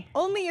asked me.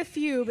 Only a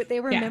few, but they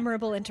were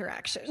memorable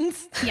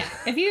interactions. Yeah.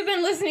 If you've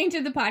been listening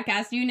to the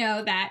podcast, you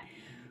know that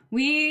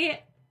we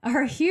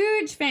are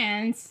huge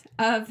fans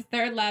of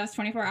Third Love's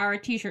 24-hour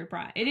t-shirt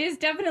bra. It is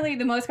definitely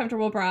the most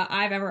comfortable bra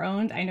I've ever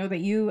owned. I know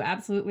that you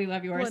absolutely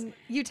love yours. Well,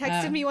 you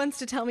texted me once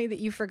to tell me that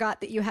you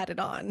forgot that you had it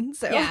on.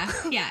 So yeah.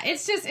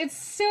 It's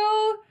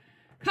so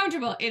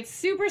comfortable. It's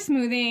super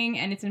smoothing,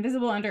 and it's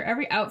invisible under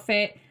every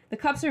outfit. The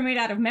cups are made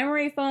out of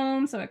memory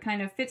foam, so it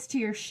kind of fits to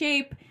your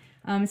shape.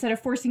 Instead of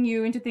forcing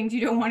you into things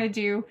you don't want to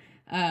do.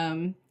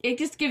 It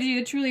just gives you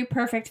the truly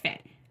perfect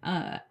fit.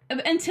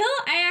 Until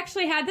I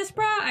actually had this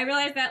bra, I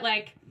realized that,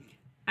 like,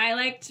 I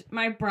liked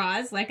my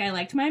bras like I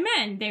liked my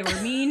men. They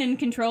were mean and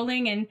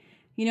controlling, and,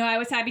 I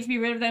was happy to be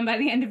rid of them by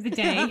the end of the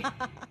day. And I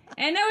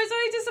was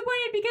always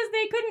disappointed because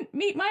they couldn't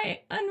meet my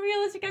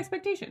unrealistic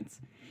expectations.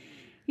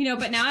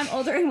 But now I'm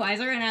older and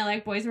wiser, and I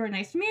like boys who are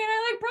nice to me, and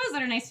I like bras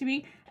that are nice to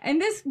me.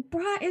 And this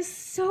bra is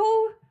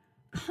so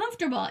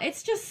comfortable.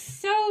 It's just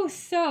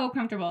so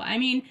comfortable. I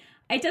mean,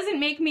 it doesn't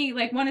make me,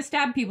 like, want to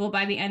stab people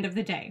by the end of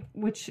the day,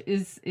 which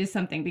is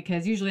something,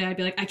 because usually I'd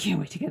be like, I can't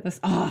wait to get this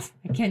off.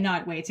 I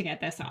cannot wait to get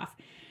this off.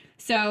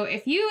 So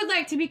if you would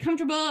like to be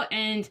comfortable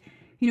and,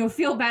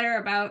 feel better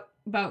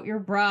about your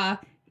bra,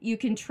 you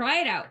can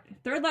try it out.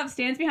 Third Love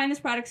stands behind this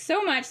product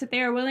so much that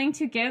they are willing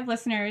to give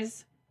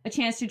listeners a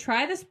chance to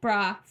try this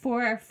bra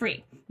for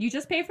free. You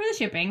just pay for the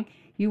shipping.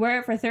 You wear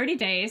it for 30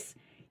 days.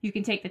 You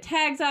can take the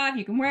tags off.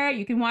 You can wear it.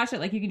 You can wash it.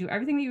 Like, you can do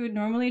everything that you would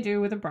normally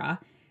do with a bra.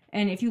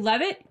 And if you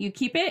love it, you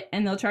keep it,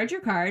 and they'll charge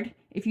your card.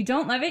 If you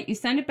don't love it, you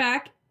send it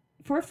back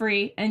for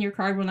free, and your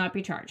card will not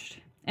be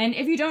charged. And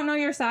if you don't know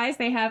your size,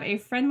 they have a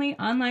friendly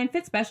online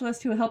fit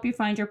specialist who will help you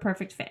find your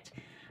perfect fit.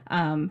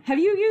 Have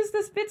you used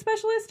this fit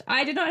specialist?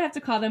 I did not have to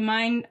call them.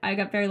 Mine, I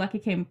got very lucky,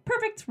 came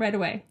perfect right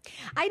away.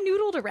 I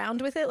noodled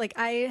around with it. Like,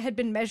 I had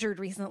been measured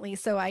recently,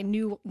 so I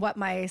knew what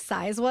my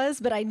size was,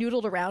 but I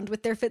noodled around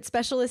with their fit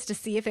specialist to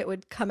see if it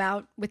would come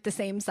out with the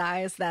same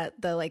size that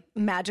the, like,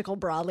 magical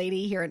bra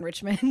lady here in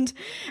Richmond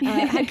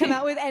had come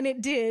out with, and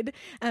it did.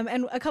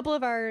 And a couple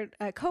of our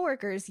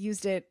coworkers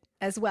used it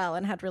as well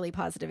and had really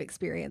positive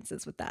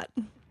experiences with that.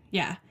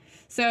 Yeah.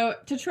 So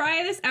to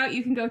try this out,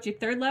 you can go to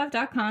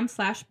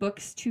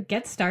thirdlove.com/books to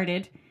get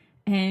started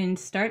and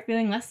start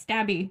feeling less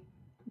stabby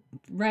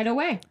right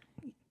away.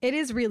 It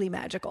is really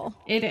magical.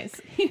 It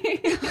is.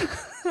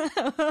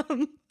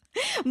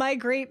 My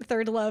great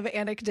Third Love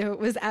anecdote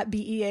was at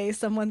BEA.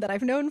 Someone that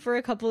I've known for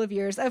a couple of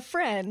years, a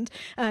friend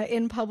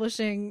in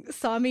publishing,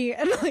 saw me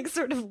and, like,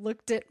 sort of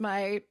looked at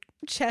my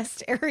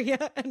chest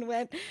area and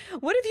went,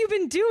 "What have you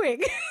been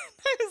doing?"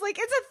 I was like,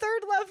 "It's a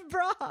Third Love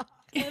bra."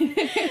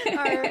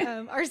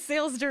 Our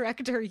sales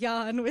director,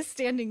 Jan, was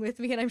standing with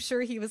me, and I'm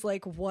sure he was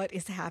like, what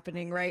is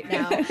happening right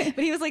now? But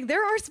he was like,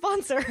 they're our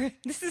sponsor.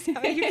 This is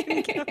how you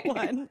can get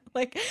one.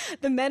 Like,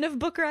 the men of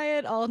Book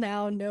Riot all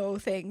now know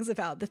things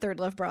about the Third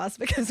Love bras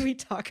because we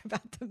talk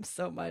about them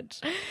so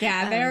much.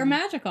 Yeah, they're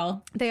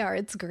magical. They are.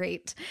 It's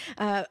great.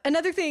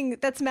 Another thing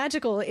that's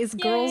magical is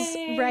Girls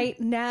Right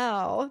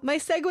Now. My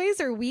segues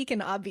are weak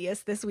and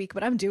obvious this week,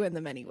 but I'm doing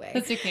them anyway.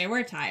 That's okay.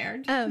 We're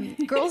tired.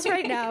 Girls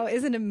Right Now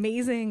is an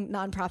amazing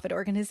nonprofit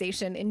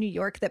organization in New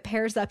York that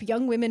pairs up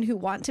young women who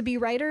want to be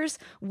writers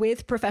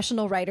with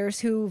professional writers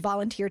who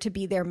volunteer to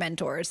be their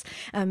mentors.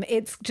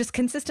 It's just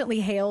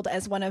consistently hailed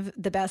as one of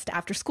the best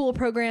after-school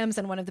programs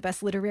and one of the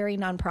best literary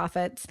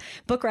nonprofits.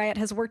 Book Riot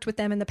has worked with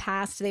them in the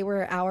past. They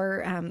were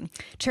our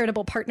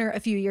charitable partner a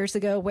few years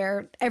ago,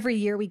 where every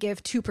year we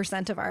give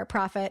 2% of our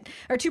profit,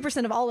 or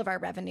 2% of all of our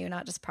revenue,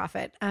 not just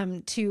profit,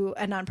 to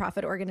a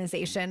nonprofit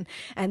organization.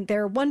 And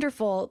they're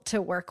wonderful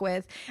to work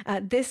with.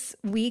 This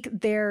week,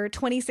 their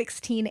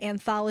 2016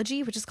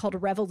 anthology, which is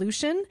called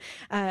Revolution,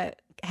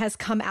 has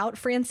come out.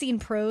 Francine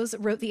Prose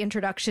wrote the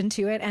introduction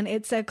to it, and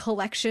it's a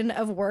collection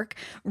of work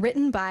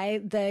written by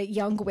the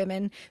young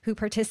women who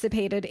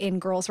participated in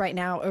Girls Right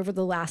Now over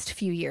the last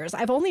few years.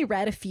 I've only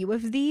read a few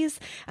of these,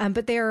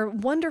 but they're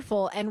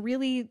wonderful, and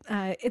really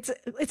it's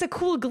a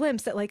cool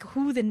glimpse at like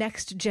who the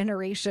next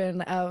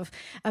generation of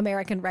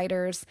American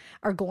writers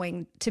are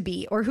going to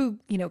be, or who,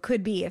 you know,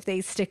 could be if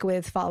they stick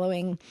with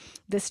following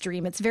this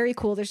dream. It's very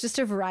cool. There's just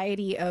a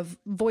variety of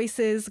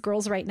voices.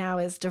 Girls Right Now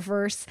is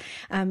diverse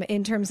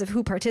in terms of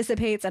who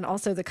participates and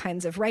also the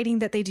kinds of writing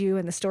that they do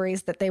and the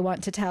stories that they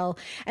want to tell.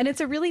 And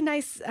it's a really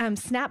nice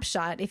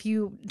snapshot. If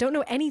you don't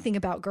know anything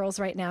about Girls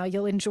Right Now,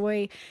 you'll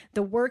enjoy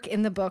the work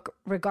in the book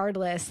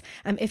regardless.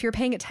 If you're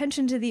paying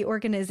attention to the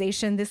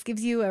organization, this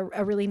gives you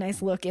a really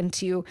nice look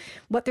into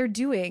what they're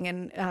doing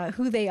and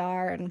who they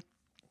are, and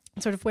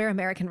sort of where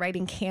American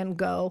writing can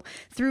go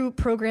through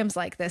programs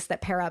like this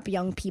that pair up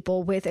young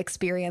people with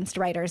experienced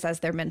writers as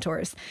their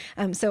mentors.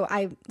 So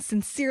I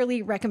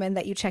sincerely recommend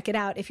that you check it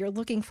out. If you're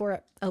looking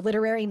for a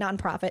literary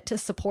nonprofit to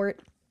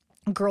support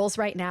Girls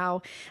Right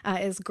Now,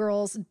 is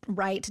Girls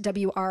Write,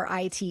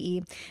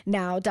 WRITE,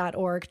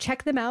 now.org.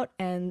 Check them out.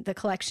 And the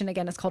collection,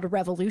 again, is called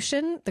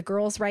Revolution, the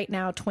Girls Right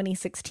Now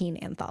 2016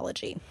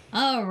 anthology.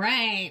 All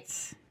right.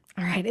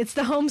 All right, it's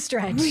the home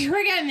stretch.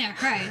 We're getting there.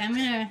 All right, I'm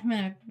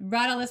gonna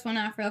rattle this one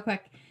off real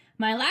quick.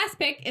 My last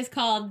pick is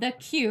called The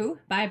Q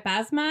by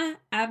Basma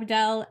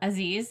Abdel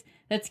Aziz.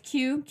 That's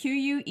Queue,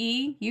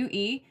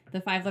 the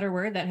 5-letter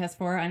word that has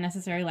 4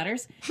 unnecessary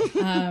letters.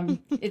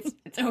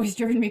 It's always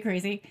driven me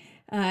crazy.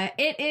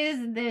 It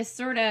is this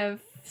sort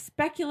of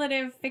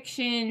speculative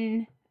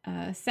fiction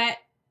set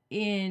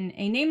in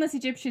a nameless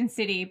Egyptian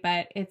city,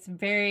 but it's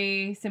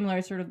very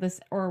similar, sort of this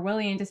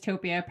Orwellian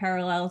dystopia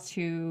parallel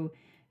to,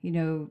 you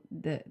know,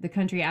 the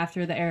country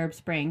after the Arab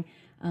Spring.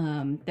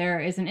 There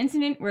is an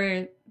incident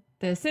where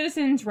the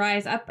citizens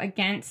rise up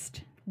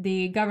against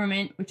the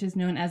government, which is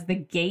known as the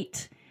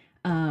Gate.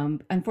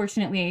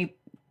 Unfortunately,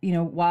 you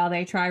know, while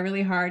they try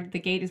really hard, the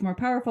Gate is more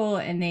powerful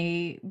and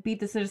they beat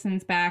the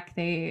citizens back.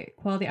 They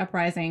quell the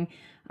uprising,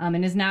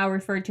 and is now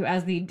referred to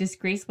as the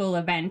disgraceful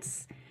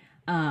events.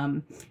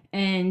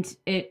 And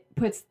it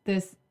puts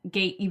this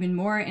Gate even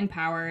more in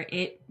power.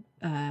 It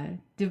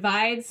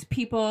divides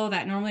people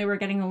that normally were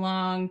getting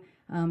along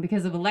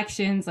because of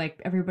elections.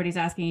 Like, everybody's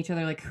asking each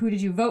other, like, who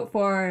did you vote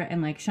for?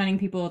 And like shunning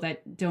people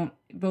that don't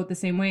vote the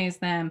same way as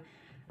them.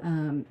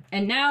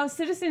 And now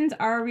citizens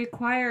are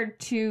required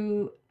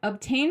to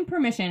obtain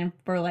permission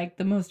for like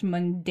the most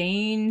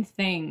mundane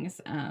things.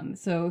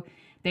 So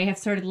they have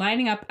started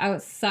lining up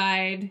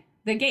outside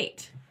the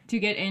Gate to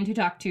get in to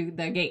talk to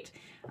the Gate.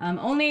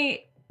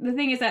 Only the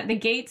thing is that the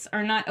gates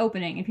are not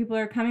opening and people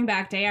are coming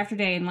back day after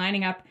day and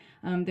lining up.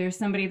 There's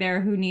somebody there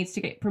who needs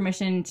to get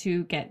permission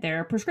to get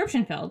their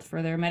prescription filled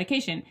for their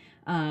medication.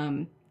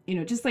 You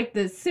know, just like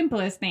the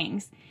simplest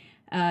things.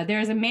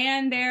 There's a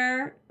man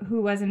there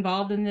who was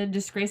involved in the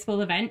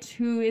disgraceful event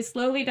who is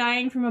slowly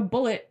dying from a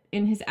bullet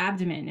in his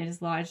abdomen. It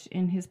is lodged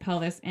in his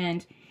pelvis,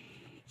 and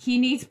he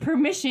needs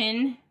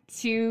permission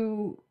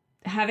to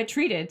have it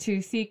treated,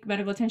 to seek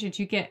medical attention,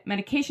 to get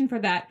medication for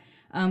that.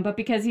 But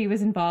because he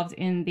was involved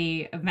in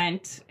the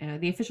event,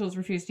 the officials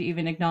refused to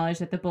even acknowledge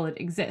that the bullet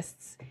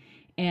exists.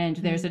 And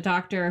there's a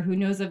doctor who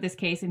knows of this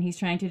case, and he's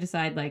trying to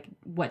decide, like,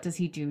 what does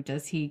he do?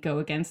 Does he go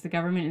against the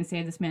government and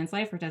save this man's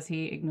life, or does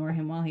he ignore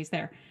him while he's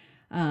there?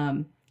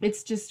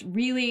 It's just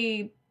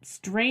really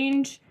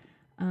strange,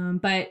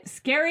 but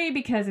scary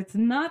because it's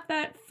not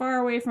that far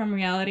away from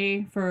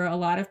reality for a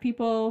lot of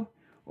people,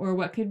 or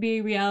what could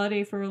be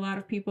reality for a lot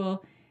of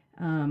people.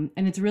 And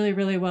it's really,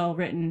 really well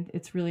written.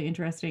 It's really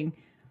interesting.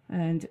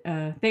 And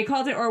they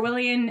called it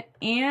Orwellian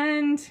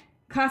and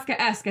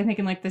Kafkaesque, I think,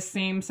 in like the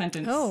same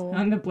sentence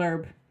on the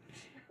blurb.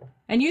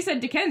 And you said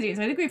Dickensian,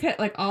 so I think we've hit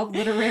like all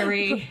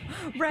literary.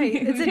 Right,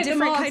 it's a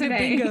different kind of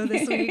bingo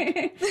this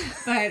week.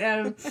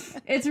 But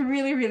it's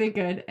really, really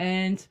good,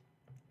 and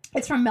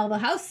it's from Melville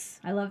House.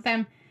 I love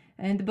them.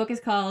 And the book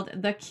is called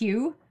The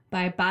Q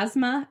by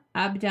Basma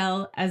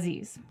Abdel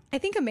Aziz. I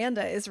think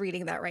Amanda is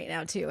reading that right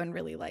now, too, and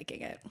really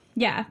liking it.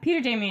 Yeah,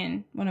 Peter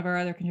Damian, one of our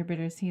other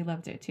contributors, he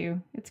loved it,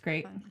 too. It's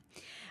great.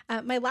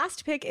 My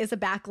last pick is a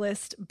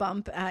backlist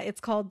bump. It's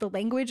called The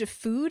Language of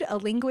Food, A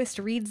Linguist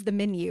Reads the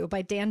Menu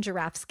by Dan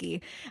Jarafsky.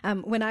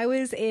 When I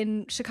was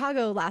in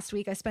Chicago last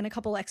week, I spent a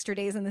couple extra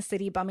days in the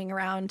city bumming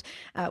around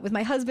with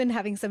my husband,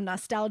 having some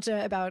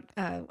nostalgia about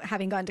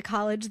having gone to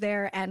college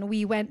there. And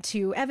we went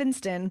to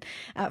Evanston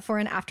for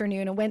an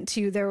afternoon and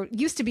there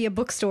used to be a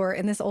bookstore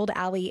in this old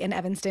alley in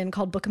Evanston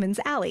called Bookman's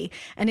Alley.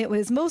 And it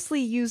was mostly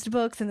used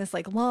books in this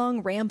like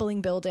long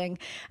rambling building.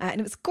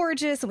 And it was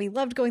gorgeous. And we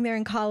loved going there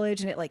in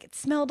college. And it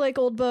smelled like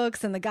old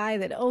books, and the guy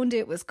that owned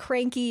it was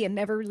cranky and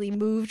never really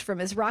moved from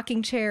his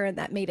rocking chair, and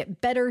that made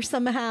it better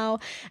somehow.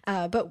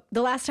 But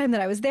the last time that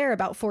I was there,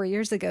 about 4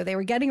 years ago, they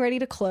were getting ready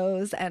to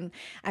close, and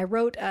I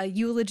wrote a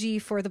eulogy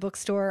for the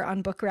bookstore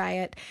on Book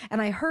Riot,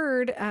 and I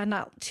heard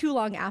not too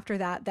long after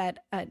that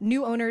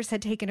new owners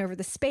had taken over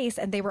the space,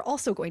 and they were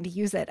also going to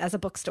use it as a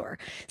bookstore.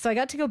 So I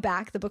got to go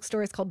back. The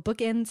bookstore is called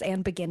Bookends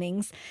and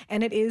Beginnings,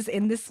 and it is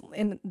in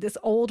this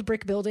old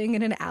brick building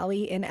in an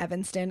alley in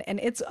Evanston, and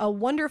it's a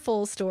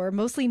wonderful store,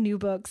 mostly new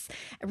books,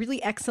 a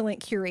really excellent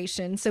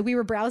curation. So we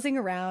were browsing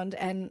around,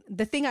 and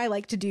the thing I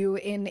like to do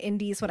in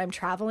indies when I'm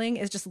traveling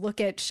is just look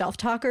at shelf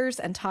talkers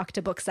and talk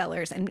to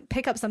booksellers and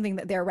pick up something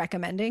that they're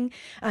recommending,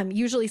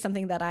 usually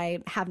something that I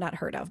have not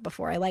heard of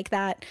before. I like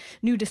that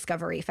new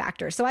discovery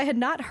factor. So I had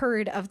not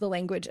heard of The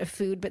Language of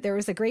Food, but there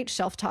was a great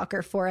shelf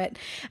talker for it.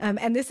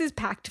 And this is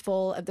packed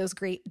full of those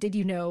great did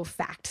you know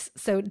facts.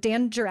 So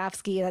Dan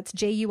Jarafsky, that's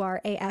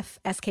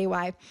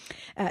Jurafsky,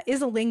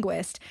 is a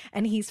linguist,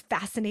 and he's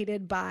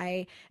fascinated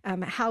by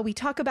how we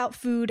talk about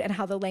food and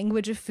how the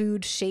language of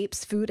food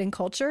shapes food and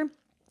culture.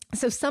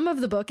 So some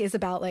of the book is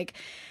about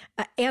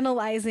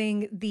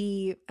analyzing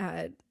the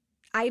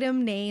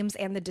item names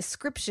and the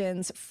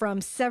descriptions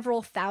from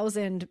several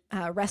thousand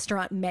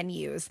restaurant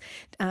menus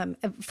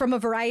from a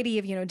variety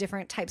of,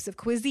 different types of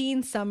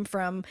cuisine, some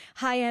from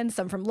high end,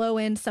 some from low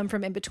end, some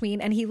from in between.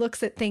 And he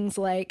looks at things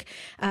like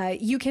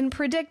you can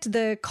predict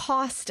the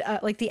cost,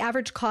 like the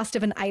average cost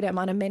of an item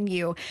on a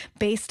menu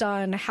based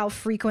on how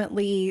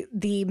frequently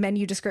the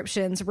menu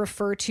descriptions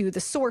refer to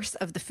the source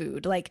of the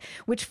food, like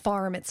which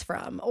farm it's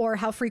from, or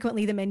how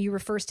frequently the menu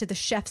refers to the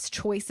chef's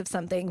choice of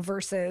something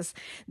versus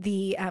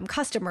the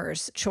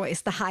customer's choice.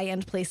 The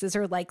high-end places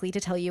are likely to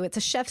tell you it's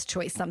a chef's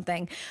choice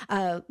something.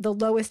 The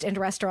lowest end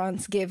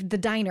restaurants give the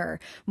diner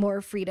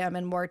more freedom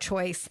and more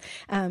choice.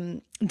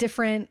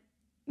 Different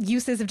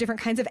uses of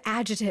different kinds of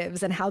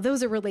adjectives and how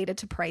those are related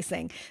to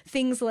pricing.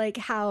 Things like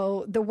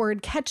how the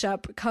word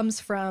ketchup comes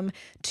from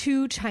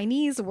two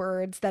Chinese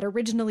words that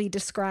originally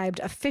described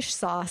a fish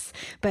sauce,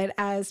 but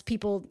as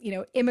people,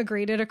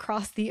 immigrated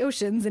across the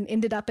oceans and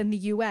ended up in the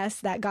US,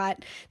 that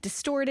got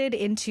distorted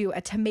into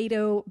a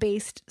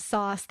tomato-based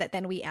sauce that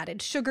then we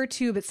added sugar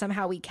to, but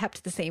somehow we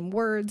kept the same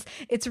words.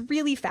 It's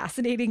really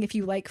fascinating if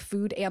you like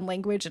food and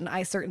language, and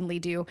I certainly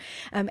do.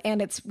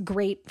 And it's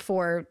great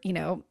for,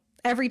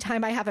 every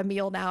time I have a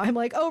meal now, I'm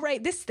like, oh,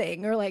 right, this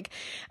thing, or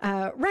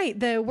right,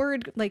 the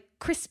word like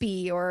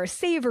crispy or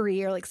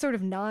savory or sort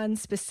of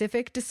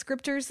non-specific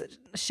descriptors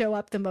show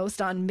up the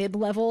most on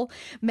mid-level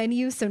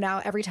menus. So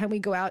now every time we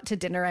go out to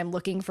dinner, I'm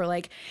looking for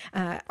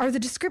are the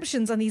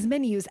descriptions on these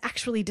menus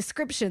actually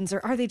descriptions,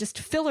 or are they just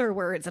filler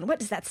words? And what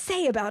does that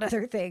say about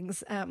other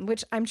things?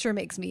 Which I'm sure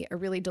makes me a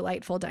really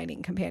delightful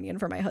dining companion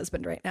for my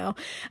husband right now.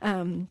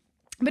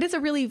 But it's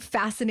a really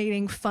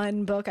fascinating,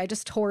 fun book. I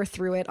just tore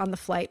through it on the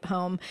flight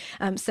home.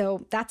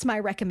 So that's my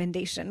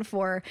recommendation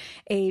for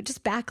a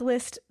just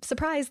backlist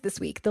surprise this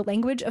week. The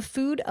Language of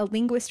Food, A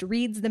Linguist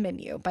Reads the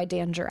Menu by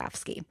Dan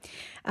Jarafsky.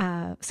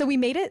 So we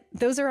made it.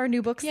 Those are our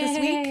new books this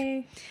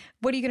week.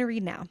 What are you going to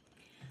read now?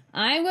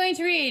 I'm going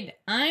to read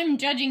I'm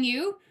Judging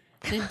You,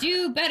 The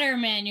Do Better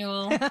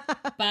Manual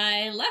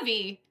by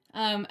Levy.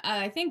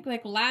 I think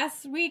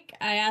last week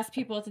I asked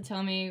people to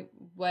tell me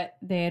what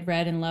they had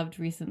read and loved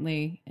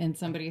recently, and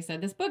somebody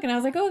said this book, and I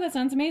was like, oh, that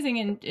sounds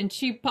amazing, and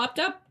she popped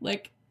up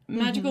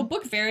magical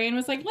book fairy and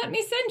was like, let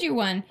me send you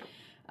one.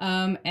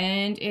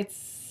 And it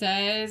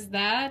says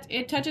that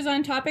it touches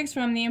on topics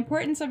from the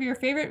importance of your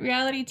favorite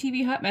reality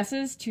TV hot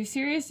messes to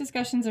serious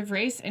discussions of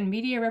race and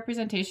media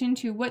representation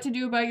to what to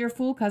do about your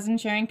fool cousin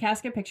sharing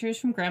casket pictures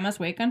from grandma's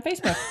wake on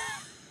Facebook.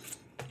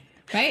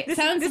 Right?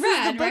 Sounds this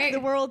rad, is the book right? the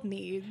world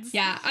needs.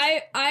 Yeah,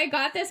 I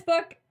got this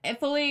book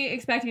fully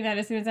expecting that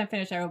as soon as I'm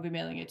finished, I will be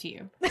mailing it to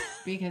you.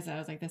 Because I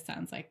was like, this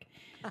sounds like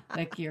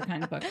your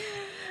kind of book.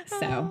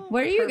 So,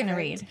 what are you going to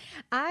read?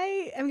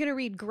 I am going to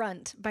read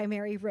Grunt by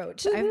Mary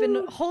Roach. Woo-hoo. I've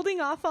been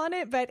holding off on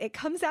it, but it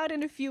comes out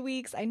in a few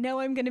weeks. I know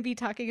I'm going to be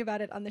talking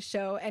about it on the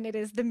show, and it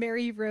is the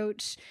Mary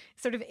Roach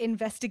sort of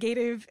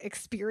investigative,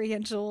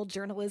 experiential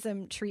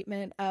journalism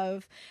treatment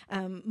of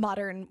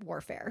modern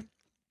warfare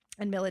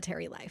and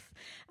military life.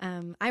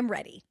 I'm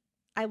ready.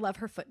 I love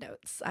her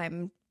footnotes.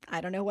 I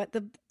don't know what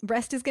the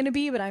rest is going to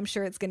be, but I'm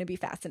sure it's going to be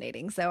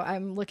fascinating. So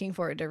I'm looking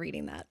forward to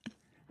reading that.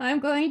 I'm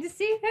going to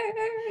see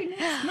her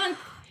next month.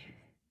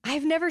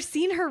 I've never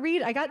seen her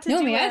read. I got to no,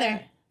 do me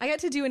either. I got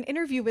to do an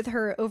interview with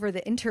her over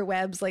the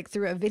interwebs, like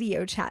through a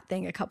video chat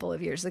thing a couple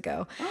of years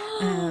ago.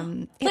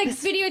 Like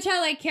video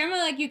chat, like camera,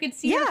 like you could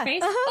see her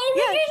face. Oh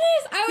my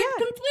goodness! I would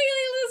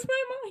completely lose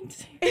my mind.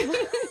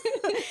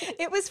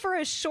 It was for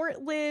a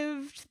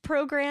short-lived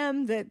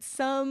program that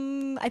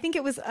I think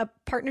it was a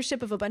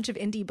partnership of a bunch of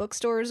indie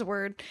bookstores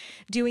were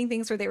doing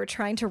things where they were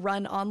trying to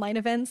run online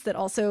events that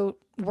also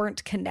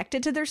weren't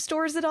connected to their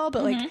stores at all.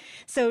 But like,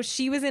 so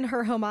she was in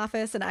her home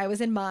office and I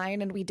was in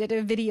mine, and we did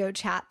a video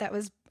chat that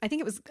was, I think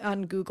it was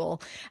on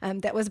Google,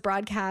 that was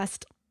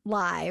broadcast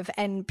live,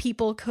 and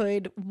people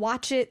could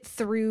watch it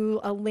through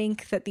a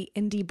link that the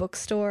indie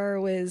bookstore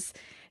was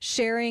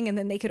sharing, and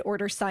then they could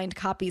order signed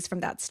copies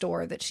from that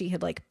store that she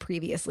had like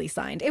previously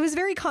signed. It was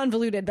very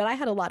convoluted, but I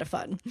had a lot of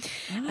fun.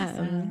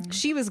 Awesome.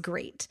 She was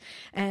great.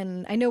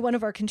 And I know one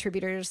of our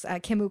contributors,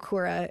 Kim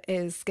Ukura,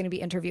 is going to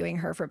be interviewing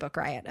her for Book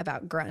Riot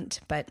about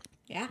Grunt, but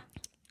yeah,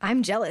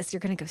 I'm jealous.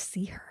 You're going to go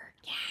see her.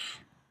 Yeah.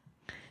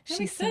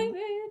 She's so,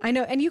 I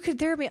know. And you could,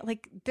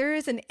 there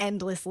is an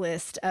endless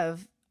list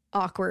of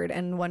awkward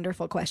and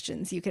wonderful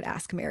questions you could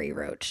ask Mary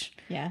Roach.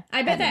 Yeah.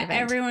 I bet that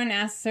everyone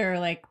asks her,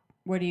 like,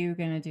 what are you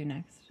going to do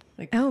next?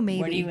 Like, oh, maybe.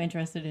 What are you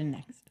interested in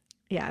next?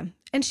 Yeah.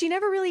 And she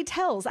never really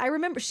tells. I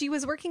remember she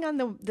was working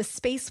on the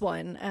space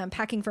one,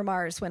 Packing for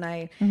Mars, when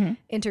I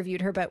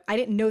interviewed her, but I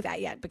didn't know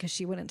that yet because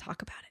she wouldn't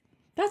talk about it.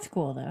 That's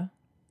cool, though.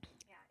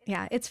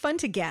 Yeah. It's fun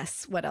to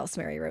guess what else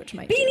Mary Roach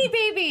might Beanie do.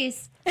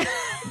 Babies!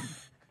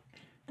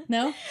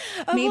 No?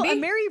 Oh, Maybe? well, a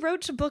Mary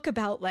Roach book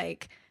about,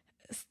 like,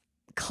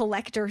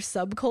 collector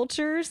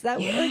subcultures. That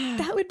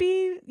would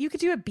be, you could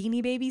do a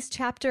Beanie Babies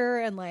chapter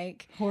and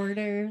like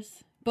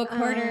hoarders, book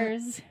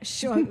hoarders.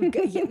 Sure,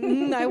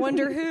 I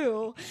wonder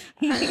who.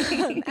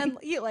 And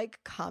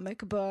like comic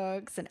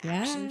books and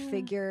action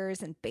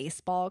figures and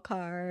baseball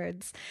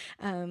cards.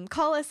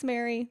 Call us,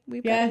 Mary.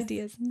 We've got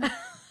ideas.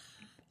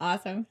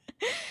 Awesome.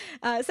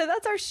 So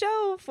that's our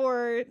show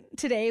for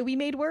today. We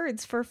made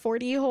words for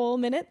 40 whole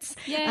minutes.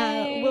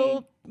 Yay!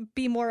 We'll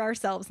be more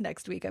ourselves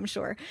next week, I'm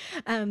sure.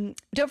 Don't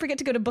forget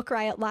to go to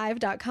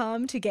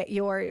bookriotlive.com to get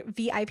your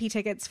VIP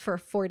tickets for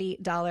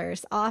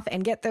 $40 off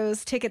and get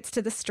those tickets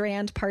to the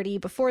Strand party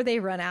before they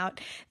run out.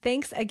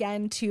 Thanks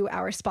again to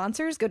our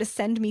sponsors. Go to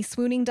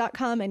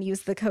sendmeswooning.com and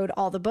use the code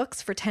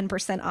AllTheBooks for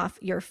 10% off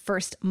your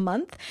first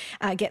month.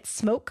 Get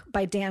Smoke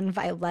by Dan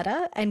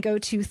Violetta and go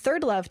to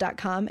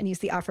thirdlove.com and use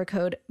the offer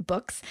code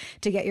BOOKS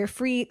to get your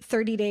free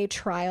 30-day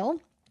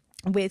trial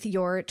with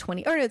your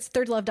it's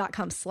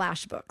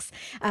thirdlove.com/books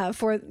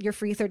for your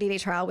free 30-day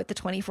trial with the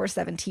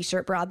 24/7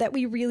 t-shirt bra that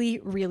we really,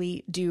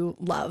 really do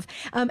love.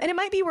 And it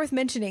might be worth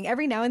mentioning,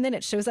 every now and then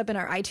it shows up in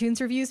our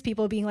iTunes reviews,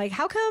 people being like,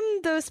 how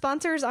come the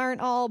sponsors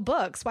aren't all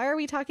books? Why are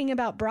we talking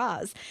about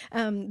bras?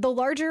 The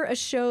larger a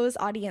show's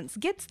audience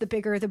gets, the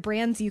bigger the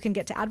brands you can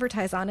get to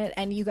advertise on it.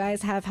 And you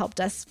guys have helped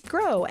us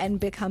grow and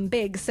become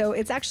big. So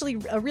it's actually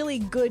a really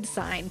good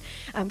sign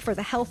for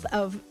the health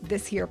of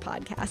this here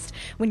podcast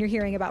when you're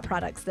hearing about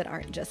products that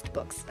aren't just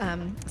books.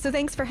 So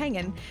thanks for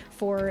hanging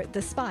for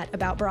the spot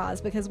about bras,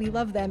 because we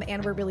love them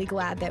and we're really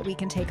glad that we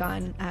can take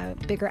on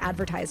bigger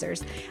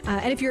advertisers.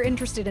 And if you're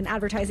interested in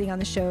advertising on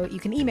the show, you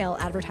can email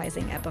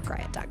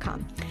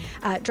advertising@bookriot.com.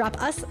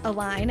 Drop us a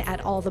line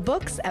at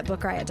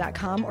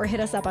allthebooks@bookriot.com or hit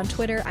us up on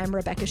Twitter. I'm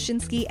Rebecca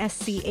Shinsky,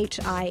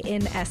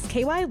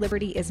 SCHINSKY.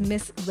 Liberty is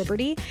Miss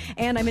Liberty.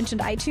 And I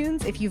mentioned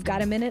iTunes. If you've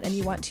got a minute and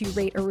you want to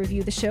rate or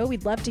review the show,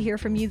 we'd love to hear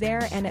from you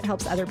there, and it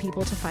helps other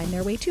people to find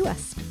their way to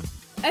us.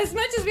 As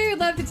much as we would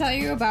love to tell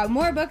you about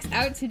more books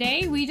out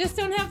today, we just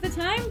don't have the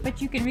time,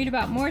 but you can read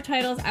about more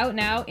titles out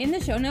now in the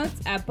show notes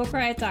at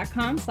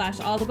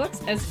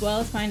bookriot.com/allthebooks, as well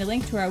as find a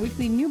link to our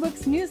weekly New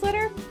Books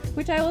newsletter,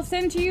 which I will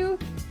send to you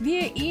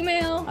via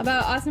email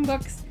about awesome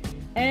books.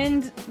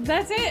 And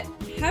that's it.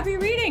 Happy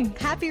reading.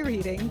 Happy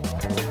reading.